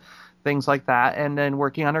on things like that. And then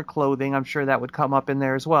working on her clothing. I'm sure that would come up in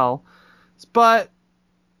there as well. But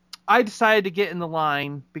I decided to get in the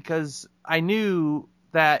line because I knew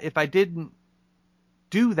that if I didn't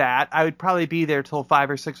do that, I would probably be there till 5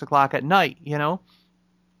 or 6 o'clock at night,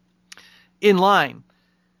 in line.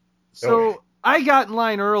 So I got in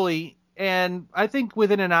line early, and I think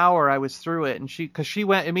within an hour I was through it. And because she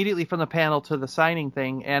went immediately from the panel to the signing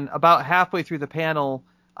thing, and about halfway through the panel,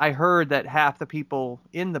 I heard that half the people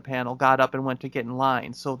in the panel got up and went to get in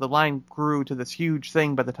line. So the line grew to this huge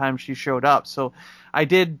thing by the time she showed up. So I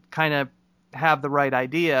did kind of have the right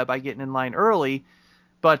idea by getting in line early,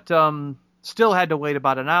 but still had to wait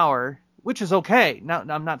about an hour, which is okay. Now,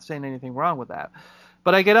 I'm not saying anything wrong with that.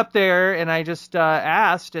 But I get up there and I just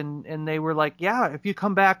asked, and they were like, yeah, if you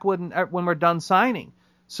come back when we're done signing.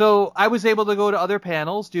 So I was able to go to other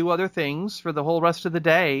panels, do other things for the whole rest of the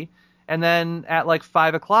day. And then at like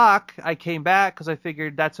 5 o'clock, I came back because I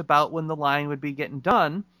figured that's about when the line would be getting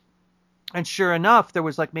done. And sure enough, there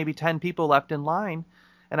was like maybe 10 people left in line.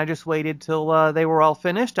 And I just waited till they were all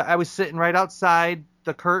finished. I was sitting right outside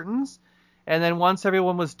the curtains. And then once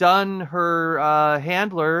everyone was done, her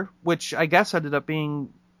handler, which I guess ended up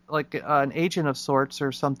being like an agent of sorts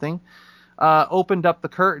or something, opened up the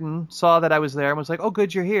curtain, saw that I was there, and was like, oh,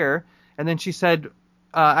 good, you're here. And then she said,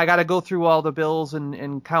 I got to go through all the bills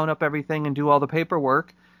and count up everything and do all the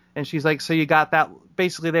paperwork. And she's like, so you got that?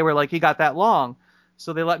 Basically, they were like, you got that long.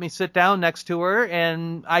 So they let me sit down next to her,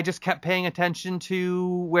 and I just kept paying attention to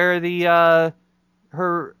where the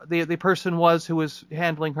person was who was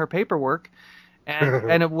handling her paperwork.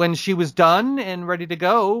 And when she was done and ready to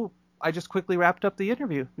go, I just quickly wrapped up the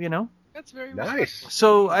interview, That's very nice.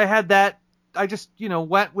 So I had that. I just,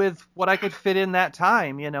 went with what I could fit in that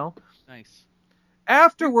time, Nice.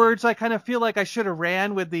 Afterwards, I kind of feel like I should have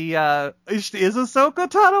ran with the, is Ahsoka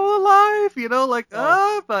Tano alive?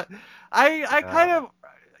 But I kind of,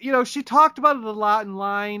 she talked about it a lot in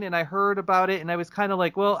line, and I heard about it, and I was kind of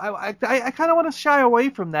like, well, I kind of want to shy away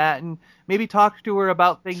from that and maybe talk to her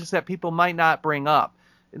about things that people might not bring up.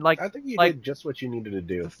 Like, I think you did just what you needed to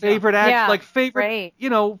do. Favorite right.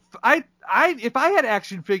 If I had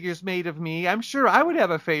action figures made of me, I'm sure I would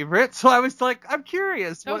have a favorite. So I was like, I'm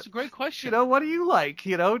curious. That was a great question. What do you like?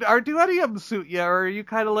 Or do any of them suit you? Or are you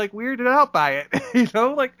kind of like weirded out by it?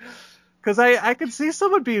 Because I could see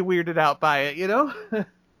someone being weirded out by it. You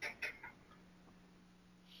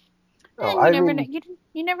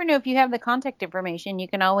never know if you have the contact information. You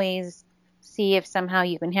can always see if somehow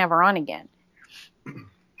you can have her on again.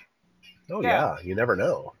 Oh yeah, you never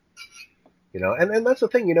know. And that's the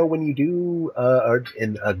thing, when you do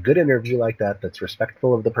a good interview like that that's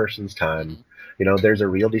respectful of the person's time, there's a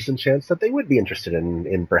real decent chance that they would be interested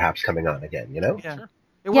in perhaps coming on again, Yeah. Sure.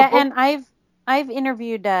 Yeah, and I've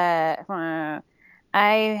interviewed I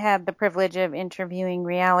had the privilege of interviewing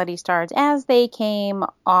reality stars as they came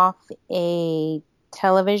off a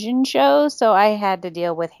television show, so I had to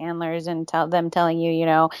deal with handlers and them telling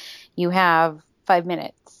you, you have 5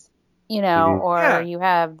 minutes. Or you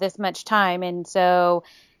have this much time. And so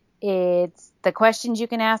it's the questions you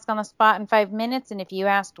can ask on the spot in 5 minutes. And if you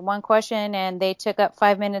asked one question and they took up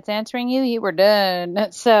 5 minutes answering you were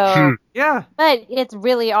done. So, yeah. But it's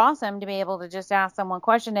really awesome to be able to just ask them one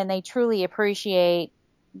question, and they truly appreciate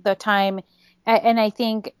the time. And I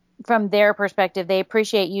think from their perspective, they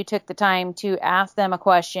appreciate you took the time to ask them a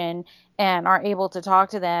question and are able to talk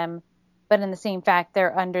to them. But in the same fact,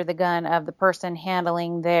 they're under the gun of the person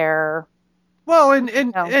handling their. Well,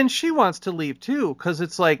 and she wants to leave too, because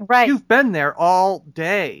it's like you've been there all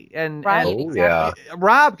day, and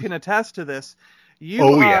Rob can attest to this. You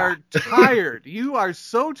are tired. You are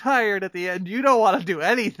so tired at the end. You don't want to do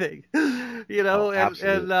anything, and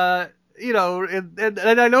I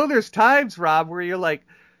know there's times, Rob, where you're like,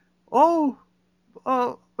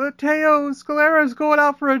 Mateo Scalera's going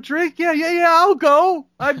out for a drink. Yeah, I'll go.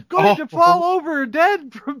 I'm going to fall over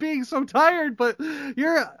dead from being so tired, but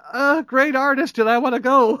you're a great artist and I want to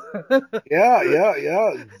go.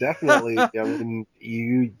 Yeah, definitely. When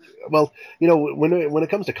it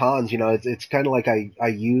comes to cons, it's kind of like I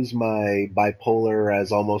use my bipolar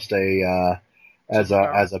as almost as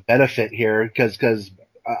a benefit here, because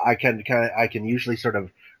I can usually sort of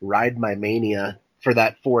ride my mania for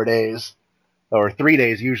that 4 days. Or 3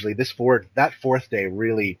 days usually. That fourth day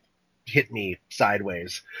really hit me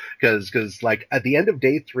sideways, because like at the end of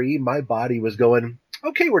day 3, my body was going,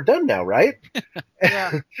 okay, we're done now, right?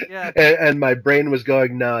 Yeah. and my brain was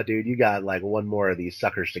going, nah, dude, you got like one more of these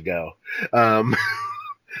suckers to go. And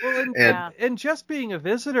just being a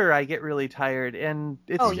visitor, I get really tired, and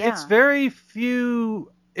it's very few.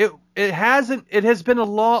 It has been a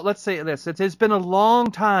long. Let's say this. It has been a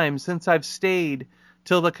long time since I've stayed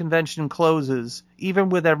till the convention closes, even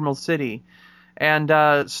with Emerald City. And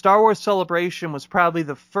Star Wars Celebration was probably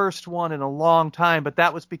the first one in a long time, but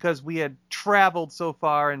that was because we had traveled so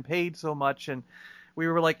far and paid so much, and we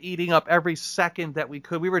were like eating up every second that we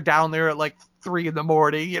could. We were down there at like 3 a.m,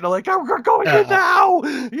 like, oh, we're going in now,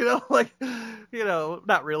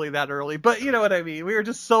 not really that early, but you know what I mean. We were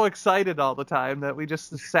just so excited all the time that we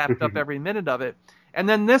just sapped up every minute of it. And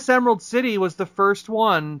then this Emerald City was the first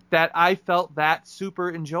one that I felt that super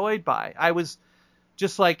enjoyed by. I was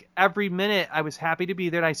just like every minute I was happy to be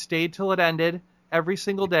there, and I stayed till it ended every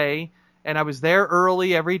single day, and I was there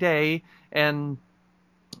early every day, and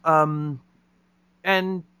then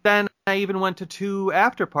I even went to 2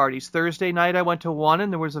 after parties. Thursday night I went to one,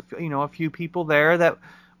 and there was a few people there that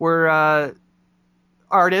were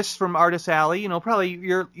artists from Artist Alley, probably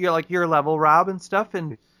you're like your level, Rob, and stuff,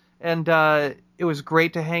 and it was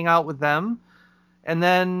great to hang out with them. And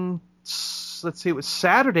then let's see, it was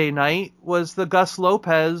Saturday night was the Gus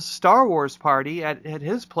Lopez Star Wars party at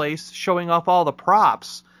his place, showing off all the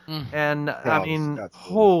props. And I mean,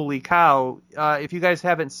 holy cow! If you guys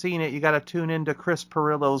haven't seen it, you got to tune into Chris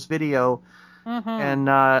Perillo's video.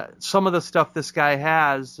 And some of the stuff this guy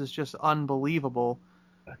has is just unbelievable.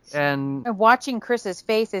 And watching Chris's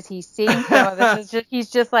face as he's seeing some of this, he's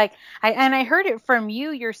just like, I heard it from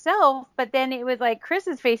you yourself, but then it was like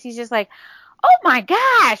Chris's face. He's just like, oh my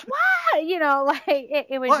gosh, what? Like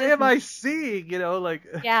it was. What just, am I seeing?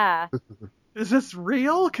 Yeah. Is this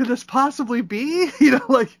real? Could this possibly be?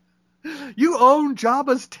 Like, you own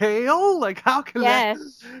Jabba's tail? Like, how can that?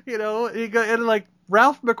 And like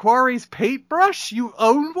Ralph McQuarrie's paintbrush, you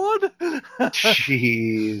own one?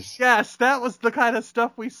 Jeez. Yes, that was the kind of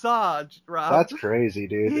stuff we saw, Rob. That's crazy,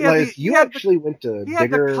 dude. You actually went to he bigger...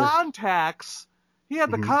 had the contacts. He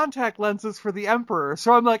had the contact lenses for the Emperor.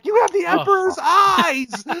 So I'm like, you have the Emperor's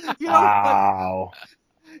eyes! Wow.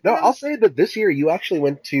 No, I'll say that this year you actually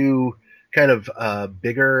went to kind of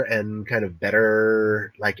bigger and kind of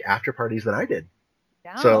better like after parties than I did.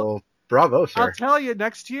 Yeah. So bravo, sir. I'll tell you,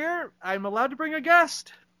 next year I'm allowed to bring a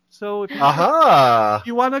guest. So if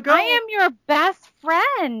you want to go, I am your best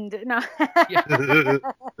friend. No.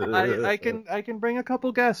 I can bring a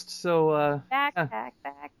couple guests. So backpack.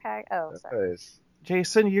 Oh, sorry. Nice.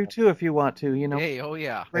 Jason, you too, if you want to, Hey, oh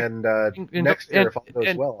yeah. And next year, if all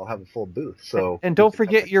goes well, I'll have a full booth. So and don't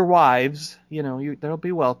forget your wives. They'll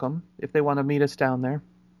be welcome if they want to meet us down there.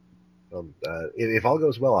 If all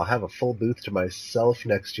goes well, I'll have a full booth to myself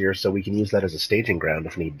next year, so we can use that as a staging ground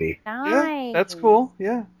if need be. Nice. Yeah, that's cool.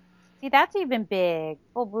 Yeah. See, that's even big.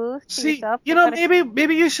 Full booth. See, maybe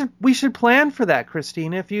we should plan for that,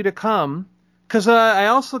 Christina, if you to come, because I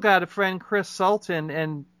also got a friend, Chris Sultan,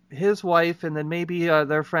 and his wife, and then maybe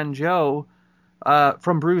their friend Joe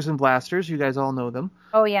from Brews and Blasters. You guys all know them.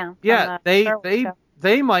 Oh yeah. Yeah,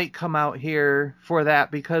 they might come out here for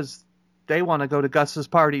that because they want to go to Gus's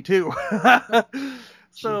party too.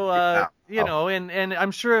 So and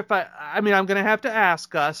I'm sure if I'm going to have to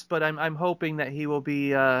ask Gus, but I'm hoping that he will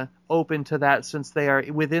be open to that, since they are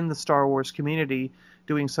within the Star Wars community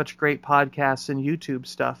doing such great podcasts and YouTube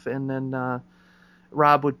stuff. And then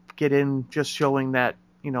Rob would get in just showing that,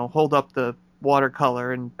 hold up the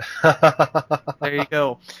watercolor and there you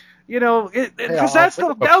go. Because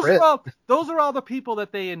those are all the people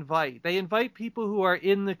that they invite. They invite people who are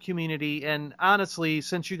in the community, and honestly,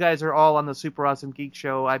 since you guys are all on the Super Awesome Geek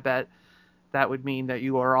Show, I bet that would mean that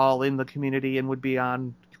you are all in the community and would be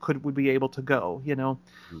able to go.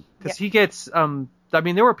 Because he gets.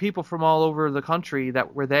 There were people from all over the country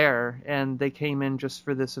that were there, and they came in just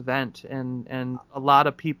for this event, and a lot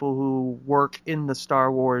of people who work in the Star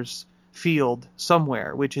Wars field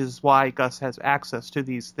somewhere, which is why Gus has access to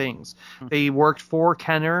these things. They worked for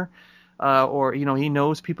Kenner, or he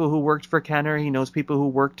knows people who worked for Kenner. He knows people who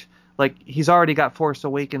worked, like, he's already got Force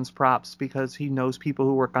Awakens props because he knows people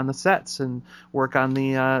who work on the sets and work on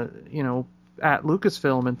the at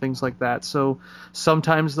Lucasfilm and things like that. So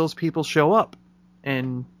sometimes those people show up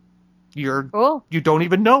and you don't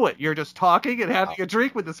even know it. You're just talking and having a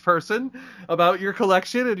drink with this person about your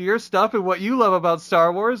collection and your stuff and what you love about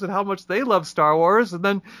Star Wars and how much they love Star Wars. And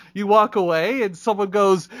then you walk away and someone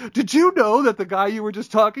goes, "Did you know that the guy you were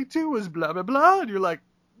just talking to was blah, blah, blah?" And you're like,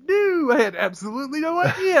 "No, I had absolutely no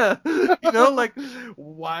idea." Like,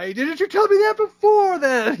 why didn't you tell me that before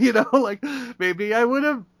then? Like, maybe I would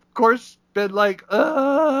have, of course, been like,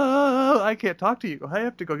 I can't talk to you. I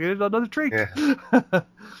have to go get another drink. Yeah.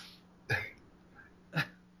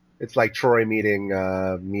 It's like Troy meeting,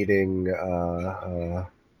 damn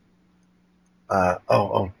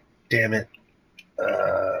it.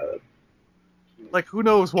 Like, who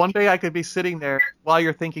knows? One day I could be sitting there while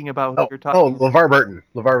you're thinking about who you're talking to. LeVar Burton.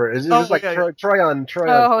 It's just like Troy on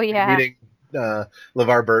meeting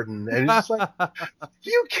LeVar Burton. And it's just like,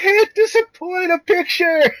 you can't disappoint a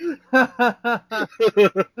picture!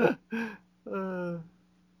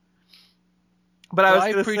 But I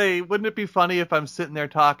was going to say, wouldn't it be funny if I'm sitting there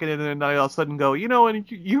talking and then I all of a sudden go, and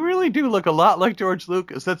you really do look a lot like George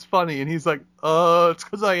Lucas. That's funny. And he's like, it's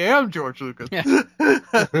because I am George Lucas. Yeah.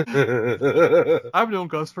 I've known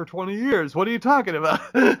Gus for 20 years. What are you talking about?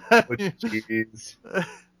 Jeez.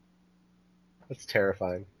 That's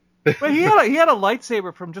terrifying. But he had a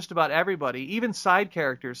lightsaber from just about everybody, even side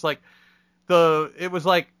characters. Like it was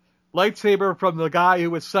like lightsaber from the guy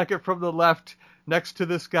who was second from the left next to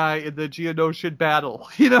this guy in the Geonosian battle,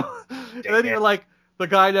 And then you're like, the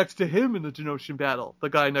guy next to him in the Geonosian battle, the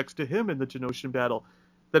guy next to him in the Geonosian battle.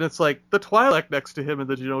 Then it's like the Twi'lek next to him in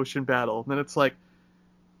the Geonosian battle. And then it's like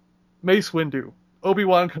Mace Windu,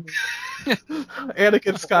 Obi-Wan Kenobi,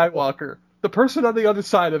 Anakin Skywalker, the person on the other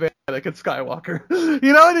side of Anakin Skywalker. And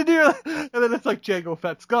then it's like Jango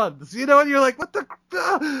Fett's guns, and you're like, what the,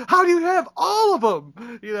 how do you have all of them?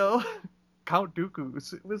 Count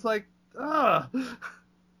Dooku's. It was like, Damn.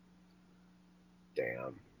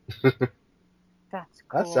 That's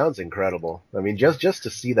cool. That sounds incredible. I mean, just to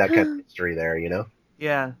see that kind of history there,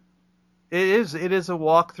 Yeah. It is a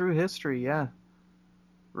walk through history, yeah.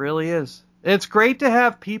 Really is. And it's great to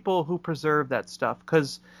have people who preserve that stuff,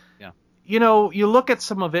 because, you look at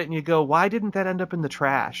some of it and you go, why didn't that end up in the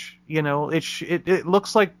trash? It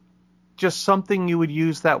looks like just something you would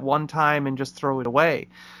use that one time and just throw it away.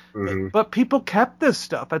 Mm-hmm. But people kept this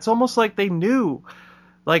stuff. It's almost like they knew,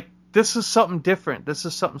 like, this is something different. This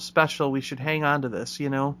is something special. We should hang on to this,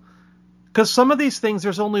 Because some of these things,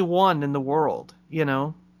 there's only one in the world,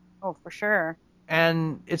 Oh, for sure.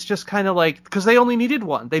 And it's just kind of like, because they only needed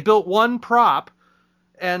one. They built one prop,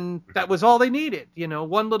 and that was all they needed,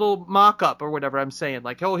 one little mock-up or whatever I'm saying.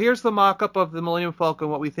 Like, oh, here's the mock-up of the Millennium Falcon,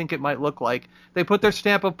 what we think it might look like. They put their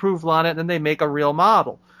stamp of approval on it, and then they make a real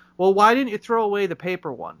model. Well, why didn't you throw away the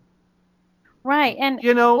paper one? Right, and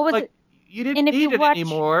you didn't need it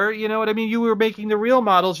anymore. You know what I mean? You were making the real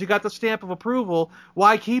models. You got the stamp of approval.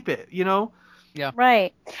 Why keep it? Yeah.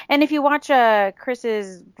 Right. And if you watch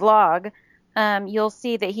Chris's vlog, you'll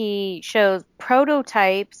see that he shows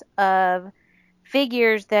prototypes of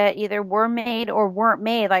figures that either were made or weren't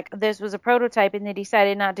made. Like, this was a prototype and they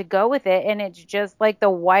decided not to go with it, and it's just like the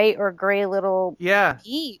white or gray little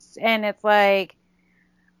piece, and it's like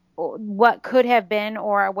what could have been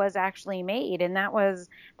or was actually made. And that was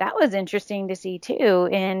interesting to see too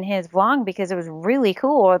in his vlog, because it was really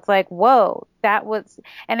cool. It's like, whoa,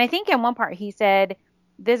 and I think in one part he said,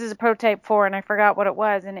 this is a prototype for, and I forgot what it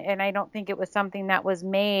was, and I don't think it was something that was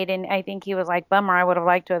made, and I think he was like, bummer, I would have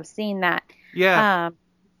liked to have seen that. Yeah.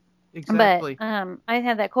 Exactly. But I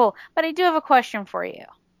had that cool. But I do have a question for you.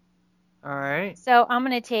 All right. So I'm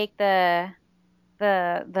gonna take the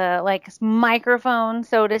like microphone,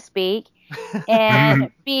 so to speak,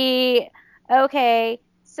 and be okay.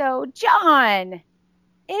 So John,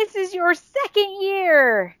 this is your second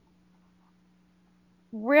year.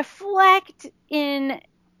 Reflect in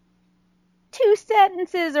 2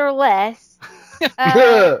 sentences or less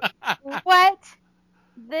what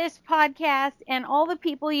this podcast and all the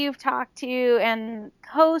people you've talked to and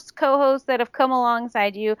hosts, co-hosts that have come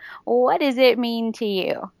alongside you, what does it mean to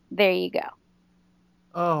you? There you go.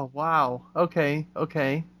 Oh, wow. Okay.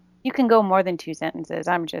 You can go more than 2 sentences.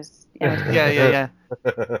 I'm just... Yeah.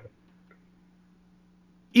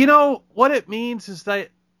 What it means is that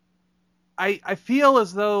I feel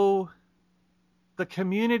as though the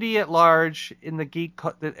community at large in the geek,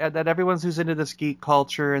 that everyone's who's into this geek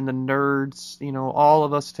culture and the nerds, all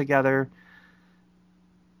of us together,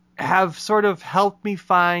 have sort of helped me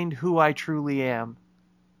find who I truly am.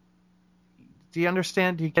 Do you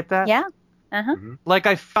understand? Do you get that? Yeah. Uh-huh. Mm-hmm. Like,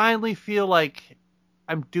 I finally feel like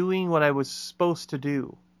I'm doing what I was supposed to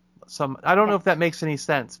do. I don't know if that makes any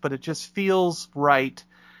sense, but it just feels right.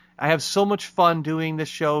 I have so much fun doing this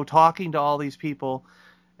show, talking to all these people,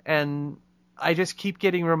 and I just keep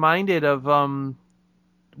getting reminded of,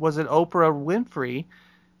 was it Oprah Winfrey?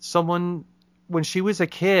 Someone, when she was a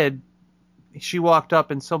kid, she walked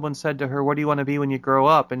up and someone said to her, what do you want to be when you grow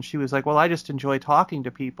up? And she was like, well, I just enjoy talking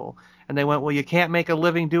to people. And they went, well, you can't make a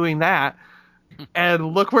living doing that.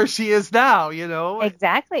 And look where she is now,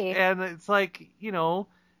 Exactly. And it's like,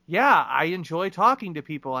 yeah, I enjoy talking to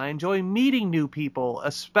people. I enjoy meeting new people,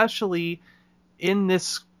 especially in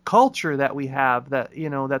this culture that we have that,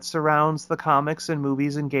 that surrounds the comics and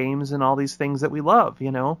movies and games and all these things that we love,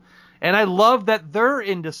 And I love that they're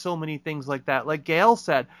into so many things like that. Like Gail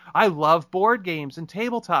said, I love board games and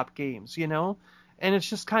tabletop games, And it's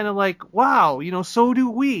just kind of like, wow, so do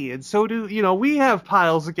we. And so do, we have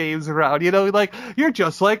piles of games around, like, you're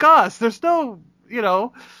just like us. There's no,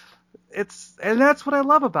 and that's what I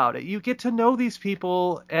love about it. You get to know these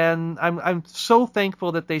people, and I'm so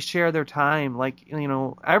thankful that they share their time. Like,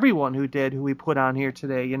 everyone who we put on here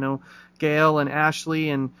today, Gail and Ashley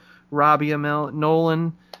and Robbie, Amell,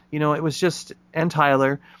 Nolan, it was just, and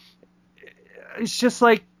Tyler. It's just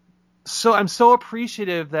like, so I'm so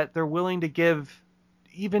appreciative that they're willing to give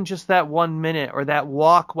even just that 1 minute or that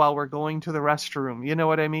walk while we're going to the restroom. You know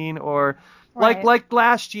what I mean? Or Right. like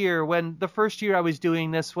last year, when the first year I was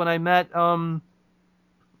doing this, when I met,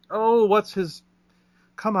 what's his,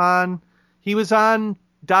 come on. He was on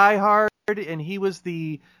Die Hard, and he was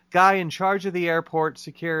the guy in charge of the airport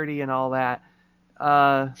security and all that.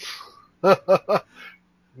 You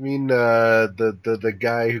mean the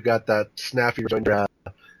guy who got that snaffy rejoinder?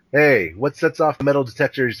 Hey, what sets off the metal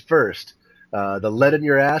detectors first? The lead in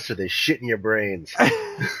your ass or the shit in your brains?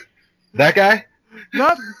 That guy?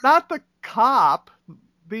 Not the cop.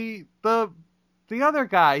 The other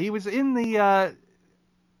guy. He was in the.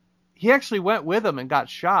 He actually went with him and got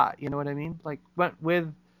shot. You know what I mean? Like, went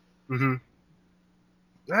with. Mm-hmm.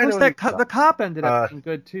 The cop ended up being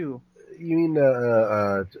good too. You mean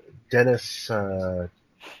Dennis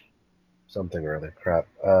something or other? Crap.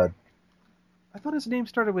 I thought his name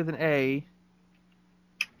started with an A.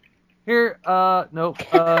 Here, nope.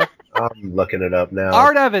 I'm looking it up now.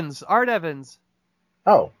 Art Evans.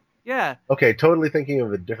 Oh. Yeah. Okay, totally thinking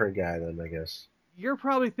of a different guy then, I guess. You're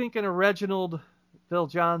probably thinking of Reginald Bill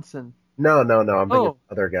Johnson. No. I'm thinking of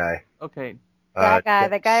the other guy. Okay.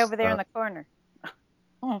 That guy over there in the corner.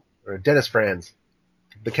 Or Dennis Franz.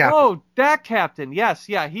 The captain. Oh, that captain. Yes,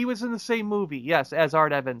 yeah. He was in the same movie, yes, as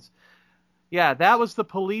Art Evans. Yeah, that was the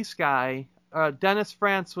police guy. Dennis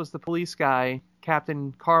Franz was the police guy,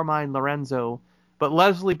 Captain Carmine Lorenzo. But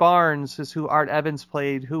Leslie Barnes is who Art Evans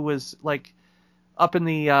played, who was, like, up in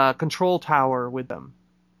the control tower with them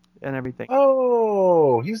and everything.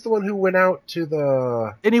 Oh, he's the one who went out to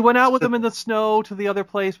the... And he went out with them in the snow to the other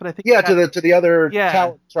place, but I think... Yeah, to the other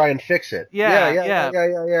tower to try and fix it. Yeah. I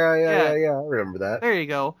remember that. There you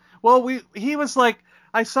go. Well, he was like...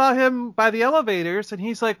 I saw him by the elevators, and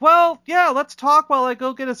he's like, well, yeah, let's talk while I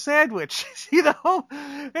go get a sandwich,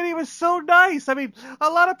 and he was so nice. I mean, a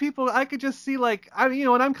lot of people, I could just see, like,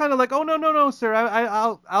 and I'm kind of like, oh, no, sir,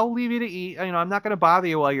 I'll leave you to eat. I'm not going to bother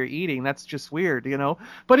you while you're eating. That's just weird,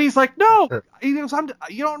 But he's like, no, he goes,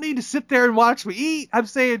 you don't need to sit there and watch me eat. I'm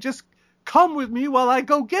saying just come with me while I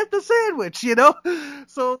go get the sandwich,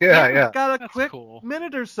 So yeah. Got a That's quick cool.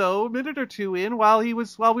 minute or two in while we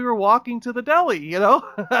were walking to the deli, I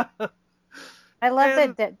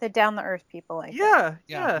love the down the earth people like that.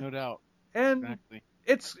 Yeah, no doubt. And Exactly.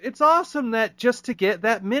 it's awesome that just to get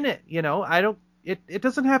that minute, it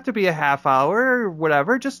doesn't have to be a half hour or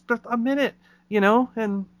whatever, just a minute,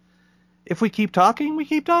 and if we keep talking, we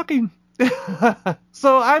keep talking.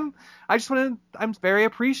 So I'm very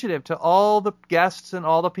appreciative to all the guests and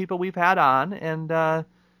all the people we've had on, and I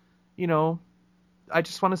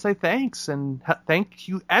just want to say thanks, and thank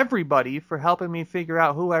you everybody for helping me figure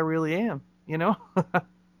out who I really am. And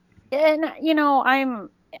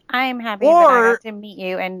I'm happy that I got to meet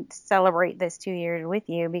you and celebrate this 2 years with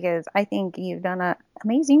you, because I think you've done an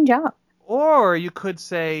amazing job. Or you could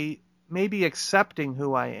say maybe accepting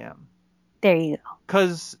who I am. There you go.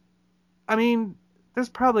 Because there's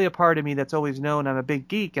probably a part of me that's always known I'm a big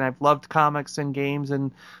geek, and I've loved comics and games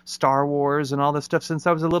and Star Wars and all this stuff since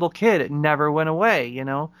I was a little kid. It never went away,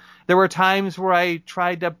 There were times where I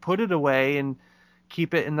tried to put it away and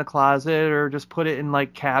keep it in the closet or just put it in,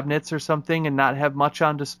 like, cabinets or something and not have much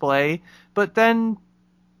on display. But then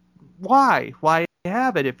why? Why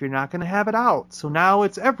have it if you're not going to have it out? So now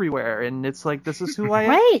it's everywhere, and it's like, this is who I am.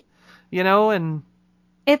 Right. And...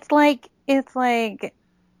 It's like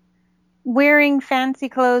wearing fancy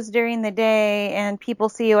clothes during the day, and people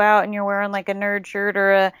see you out and you're wearing like a nerd shirt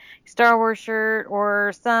or a Star Wars shirt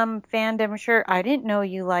or some fandom shirt. I didn't know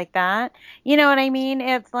you like that. You know what I mean?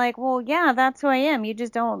 It's like, well, yeah, that's who I am. You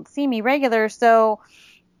just don't see me regular. So,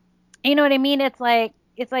 you know what I mean? It's like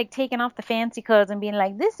taking off the fancy clothes and being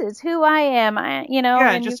like, this is who I am.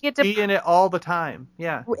 Yeah, and just you get to be in it all the time.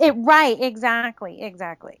 Yeah. Right. Exactly.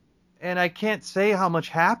 And I can't say how much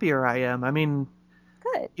happier I am.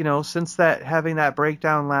 Good. Since having that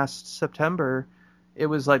breakdown last September, it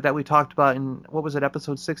was like that we talked about in, what was it,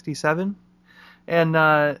 episode 67? And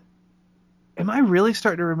am I really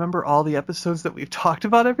starting to remember all the episodes that we've talked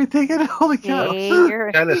about everything? And holy cow.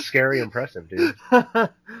 Kind of scary impressive, dude.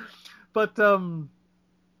 But, I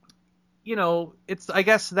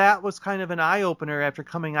guess that was kind of an eye-opener after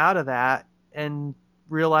coming out of that and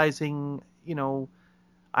realizing,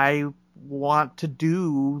 I want to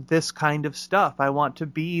do this kind of stuff. I want to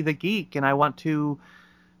be the geek, and I want to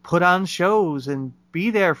put on shows and be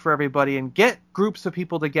there for everybody and get groups of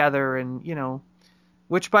people together. And,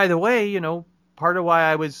 which, by the way, part of why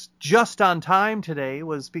I was just on time today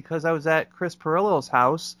was because I was at Chris Perillo's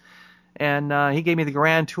house, and he gave me the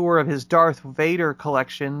grand tour of his Darth Vader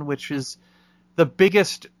collection, which is the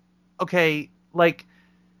biggest. Okay, like,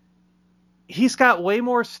 he's got way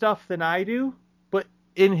more stuff than I do, but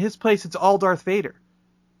in his place, it's all Darth Vader.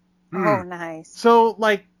 Oh, nice. So,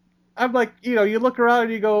 like, I'm like, you look around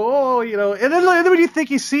and you go, oh, and then when you think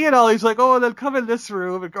you see it all, he's like, oh, then come in this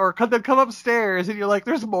room, or then come upstairs, and you're like,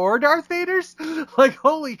 there's more Darth Vaders? Like,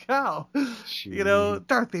 holy cow. Jeez.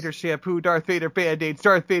 Darth Vader shampoo, Darth Vader Band-Aids,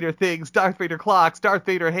 Darth Vader things, Darth Vader clocks, Darth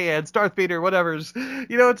Vader hands, Darth Vader whatevers.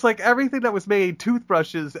 It's like everything that was made,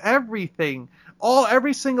 toothbrushes, everything,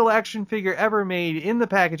 every single action figure ever made, in the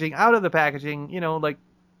packaging, out of the packaging, like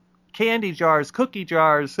candy jars, cookie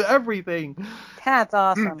jars, everything. That's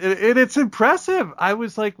awesome. And it's impressive. I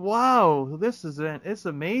was like, wow, it's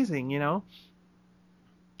amazing,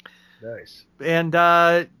 Nice. And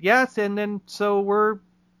yes, and then so we're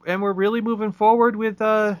really moving forward with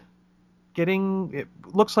getting. It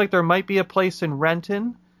looks like there might be a place in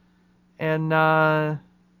Renton, and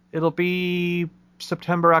it'll be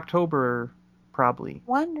September, October, probably.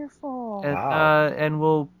 Wonderful. And, wow. And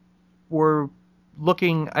we're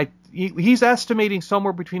looking. He's estimating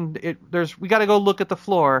somewhere between we got to go look at the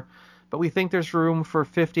floor, but we think there's room for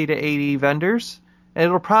 50 to 80 vendors, and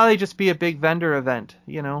it'll probably just be a big vendor event,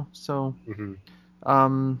 so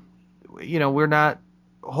we're not,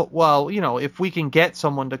 well, if we can get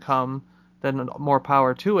someone to come, then more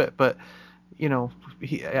power to it, but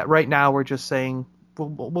right now we're just saying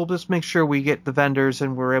we'll just make sure we get the vendors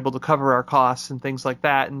and we're able to cover our costs and things like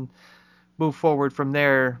that, and move forward from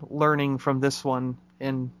there, learning from this one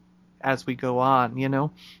and as we go on,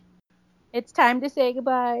 It's time to say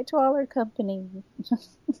goodbye to all our company.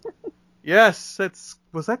 Yes,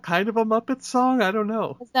 was that kind of a Muppet song? I don't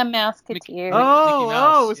know. It's the Mouseketeers.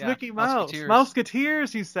 Oh, it was Mickey Mouse. Mouseketeers.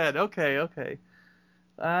 Mouseketeers, you said. Okay.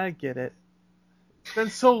 I get it. It's been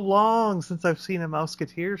so long since I've seen a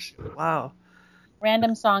Mouseketeers show. Wow.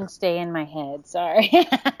 Random songs stay in my head. Sorry.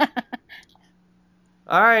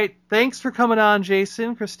 All right. Thanks for coming on,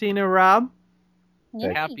 Jason, Christina, Rob.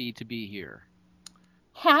 Yay. Happy to be here.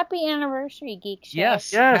 Happy anniversary, Geek Show.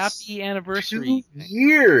 Yes. Happy anniversary. 2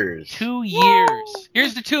 years. 2 years.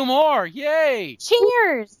 Here's to 2 more. Yay.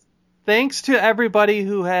 Cheers. Thanks to everybody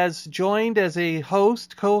who has joined as a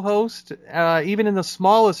host, co-host, even in the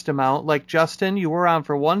smallest amount. Like Justin, you were on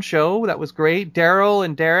for one show. That was great. Daryl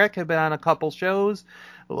and Derek have been on a couple shows.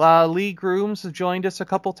 Lee Grooms have joined us a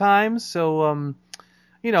couple times. So,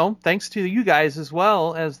 thanks to you guys as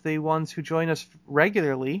well as the ones who join us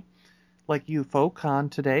regularly, like you folk on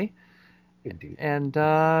today. Indeed. And,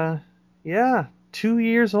 2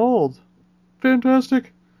 years old.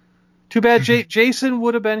 Fantastic. Too bad Jason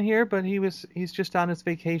would have been here, but he's just on his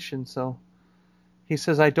vacation, so he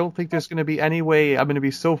says, I don't think there's going to be any way I'm going to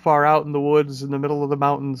be so far out in the woods in the middle of the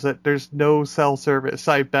mountains that there's no cell service,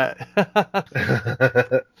 I bet.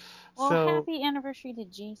 Well, happy anniversary to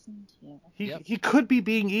Jason, too. He could be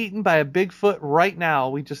being eaten by a Bigfoot right now.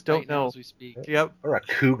 We just don't know. As we speak. Yep. Or a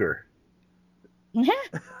cougar.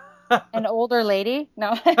 An older lady?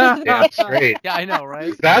 No. Yeah, that's great. Yeah, I know,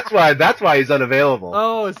 right? That's why he's unavailable.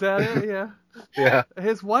 Oh, is that it? Yeah. Yeah.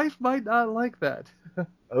 His wife might not like that.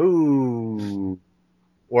 Oh.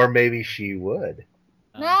 Or maybe she would.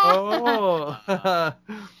 Oh.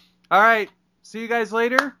 All right. See you guys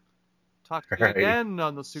later. Talk to you again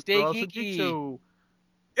on the Super Stay Awesome geeky. Geek Show.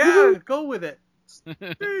 Yeah, go with it. Stay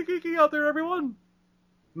geeky out there, everyone.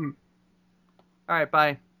 All right,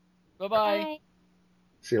 bye. Bye-bye.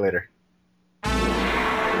 See you later.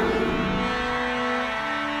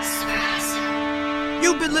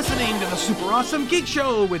 You've been listening to the Super Awesome Geek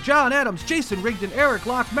Show with John Adams, Jason Rigdon, Eric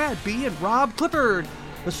Locke, Matt B, and Rob Clifford.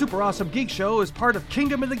 The Super Awesome Geek Show is part of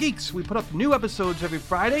Kingdom of the Geeks. We put up new episodes every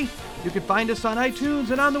Friday. You can find us on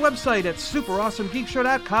iTunes and on the website at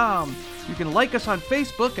superawesomegeekshow.com. You can like us on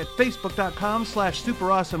Facebook at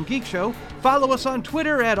facebook.com/superawesomegeekshow. Follow us on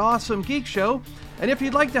Twitter at Awesome Geek Show. And if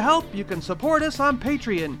you'd like to help, you can support us on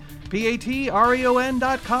Patreon,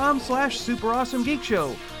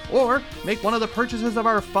 patreon.com/superawesomegeekshow. Or make one of the purchases of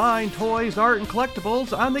our fine toys, art, and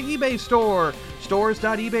collectibles on the eBay store,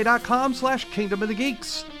 stores.ebay.com/Kingdom of the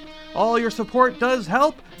Geeks. All your support does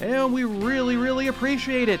help, and we really, really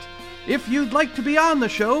appreciate it. If you'd like to be on the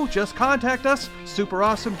show, just contact us,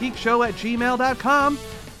 superawesomegeekshow@gmail.com.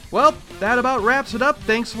 Well, that about wraps it up.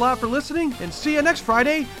 Thanks a lot for listening, and see you next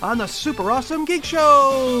Friday on the Super Awesome Geek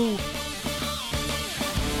Show!